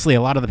 And honestly,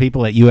 a lot of the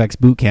people at UX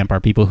boot camp are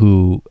people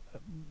who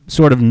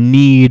sort of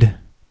need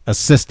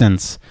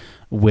assistance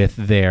with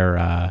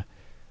their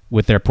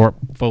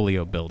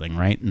portfolio building,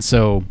 right? And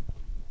so,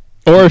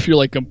 or if you're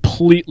like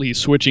completely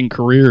switching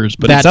careers,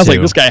 but it sounds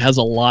like this guy has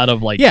a lot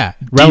of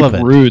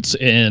relevant deep roots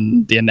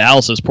in the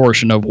analysis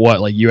portion of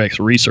what like UX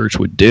research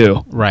would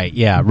do. Right.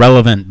 Yeah.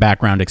 Relevant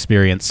background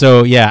experience.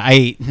 So yeah,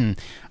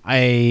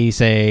 I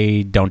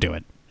say don't do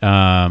it.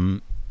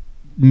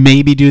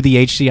 Maybe do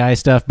the HCI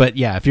stuff, but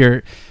yeah, if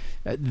you're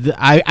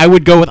I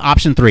would go with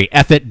option 3.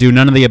 F it, do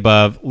none of the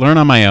above, learn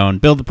on my own,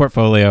 build the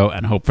portfolio,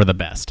 and hope for the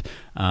best.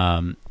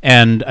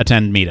 And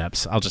attend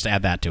meetups. I'll just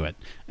add that to it.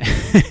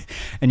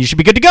 And you should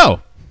be good to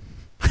go.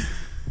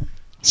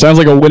 Sounds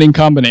like a winning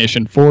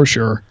combination for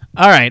sure.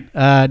 All right.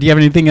 Do you have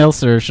anything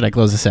else, or should I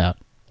close this out?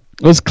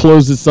 Let's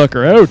close this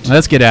sucker out.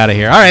 Let's get out of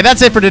here. All right,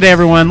 that's it for today,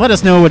 everyone. Let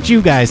us know what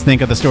you guys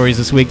think of the stories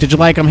this week. Did you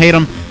like them, hate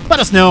them? Let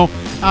us know.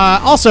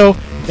 Also,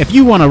 if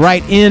you want to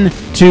write in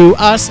to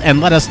us and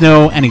let us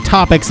know any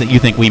topics that you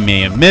think we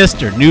may have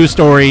missed or news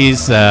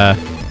stories,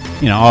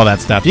 all that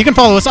stuff, you can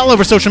follow us all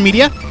over social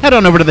media. Head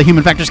on over to the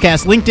Human Factors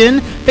Cast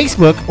LinkedIn,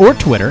 Facebook, or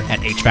Twitter at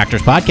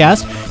HFactors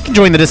Podcast. You can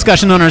join the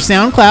discussion on our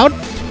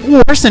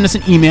SoundCloud or send us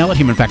an email at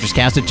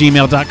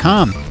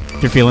humanfactorscast@gmail.com.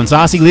 If you're feeling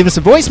saucy, leave us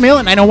a voicemail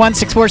at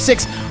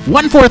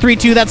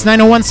 901-646-1432. That's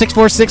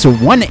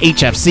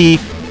 901-646-1HFC.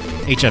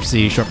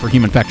 HFC, short for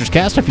Human Factors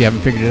Cast, if you haven't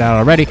figured it out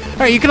already. All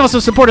right, you can also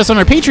support us on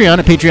our Patreon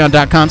at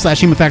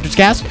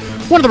patreon.com/humanfactorscast.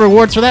 One of the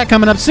rewards for that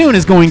coming up soon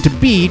is going to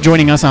be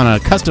joining us on a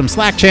custom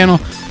Slack channel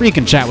where you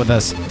can chat with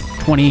us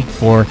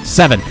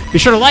 24/7. Be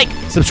sure to like,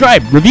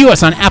 subscribe, review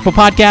us on Apple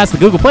Podcasts, the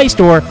Google Play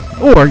Store,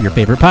 or your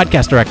favorite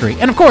podcast directory.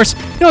 And of course, you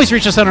can always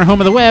reach us on our home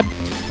of the web,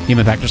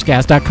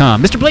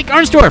 humanfactorscast.com. Mr. Blake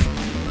Arnsdorf,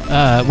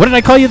 what did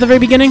I call you at the very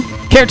beginning?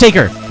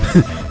 Caretaker.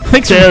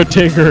 Thanks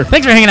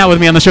for hanging out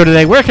with me on the show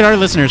today. Where can our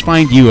listeners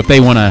find you if they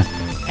want to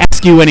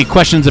ask you any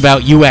questions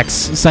about UX,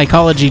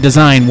 psychology,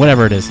 design,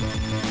 whatever it is?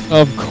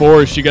 Of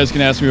course, you guys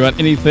can ask me about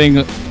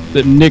anything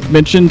that Nick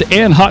mentioned,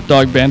 and Hot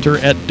Dog Banter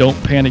at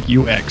Don't Panic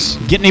UX.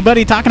 Get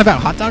anybody talking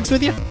about hot dogs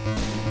with you?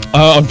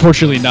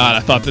 Unfortunately not.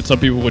 I thought that some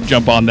people would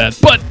jump on that,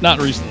 but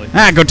not recently.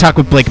 Go talk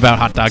with Blake about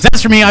hot dogs.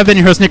 As for me, I've been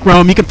your host, Nick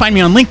Rome. You can find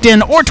me on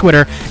LinkedIn or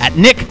Twitter at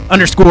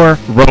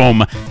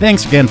Nick_Rome.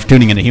 Thanks again for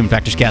tuning in to Human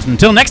Factors Cast.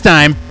 Until next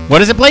time,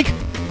 what is it, Blake?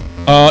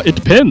 It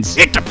depends.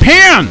 It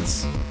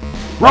depends!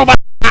 Robots,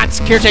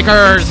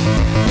 caretakers,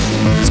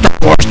 Star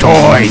Wars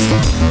toys.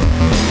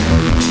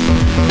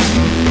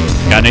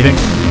 Got anything?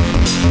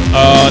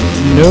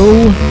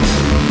 No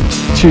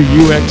to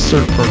UX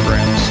cert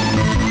programs.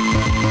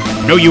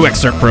 No UX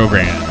cert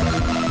program.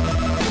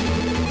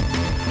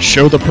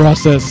 Show the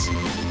process.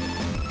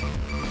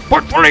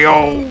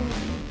 Portfolio!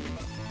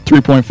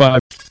 3.5.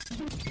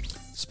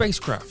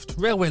 Spacecraft,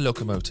 railway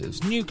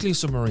locomotives, nuclear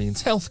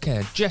submarines,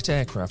 healthcare, jet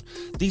aircraft.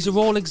 These are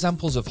all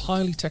examples of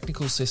highly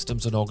technical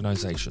systems and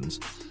organisations,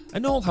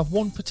 and all have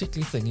one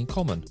particular thing in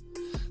common.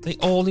 They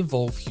all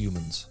involve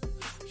humans.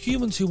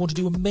 Humans who want to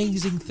do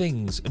amazing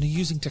things and are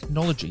using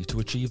technology to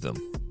achieve them.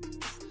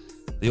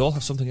 They all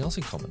have something else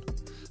in common.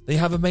 They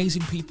have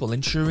amazing people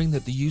ensuring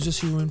that the users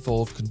who are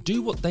involved can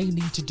do what they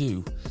need to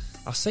do,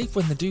 are safe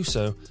when they do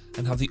so,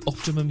 and have the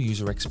optimum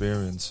user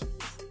experience.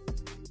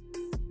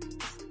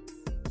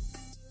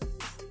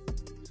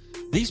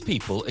 These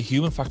people are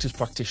Human Factors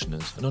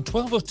practitioners, and on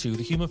 1202,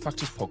 the Human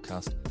Factors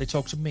podcast, they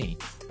talk to me,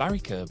 Barry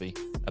Kirby,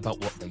 about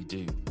what they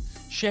do,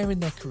 sharing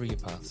their career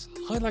paths,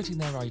 highlighting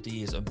their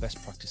ideas and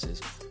best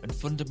practices, and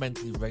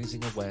fundamentally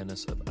raising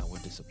awareness of our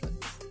discipline.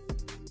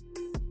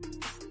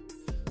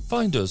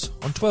 Find us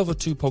on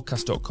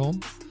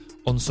 1202podcast.com,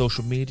 on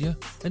social media,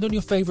 and on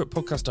your favourite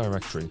podcast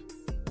directory,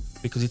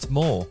 because it's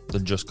more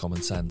than just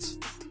common sense.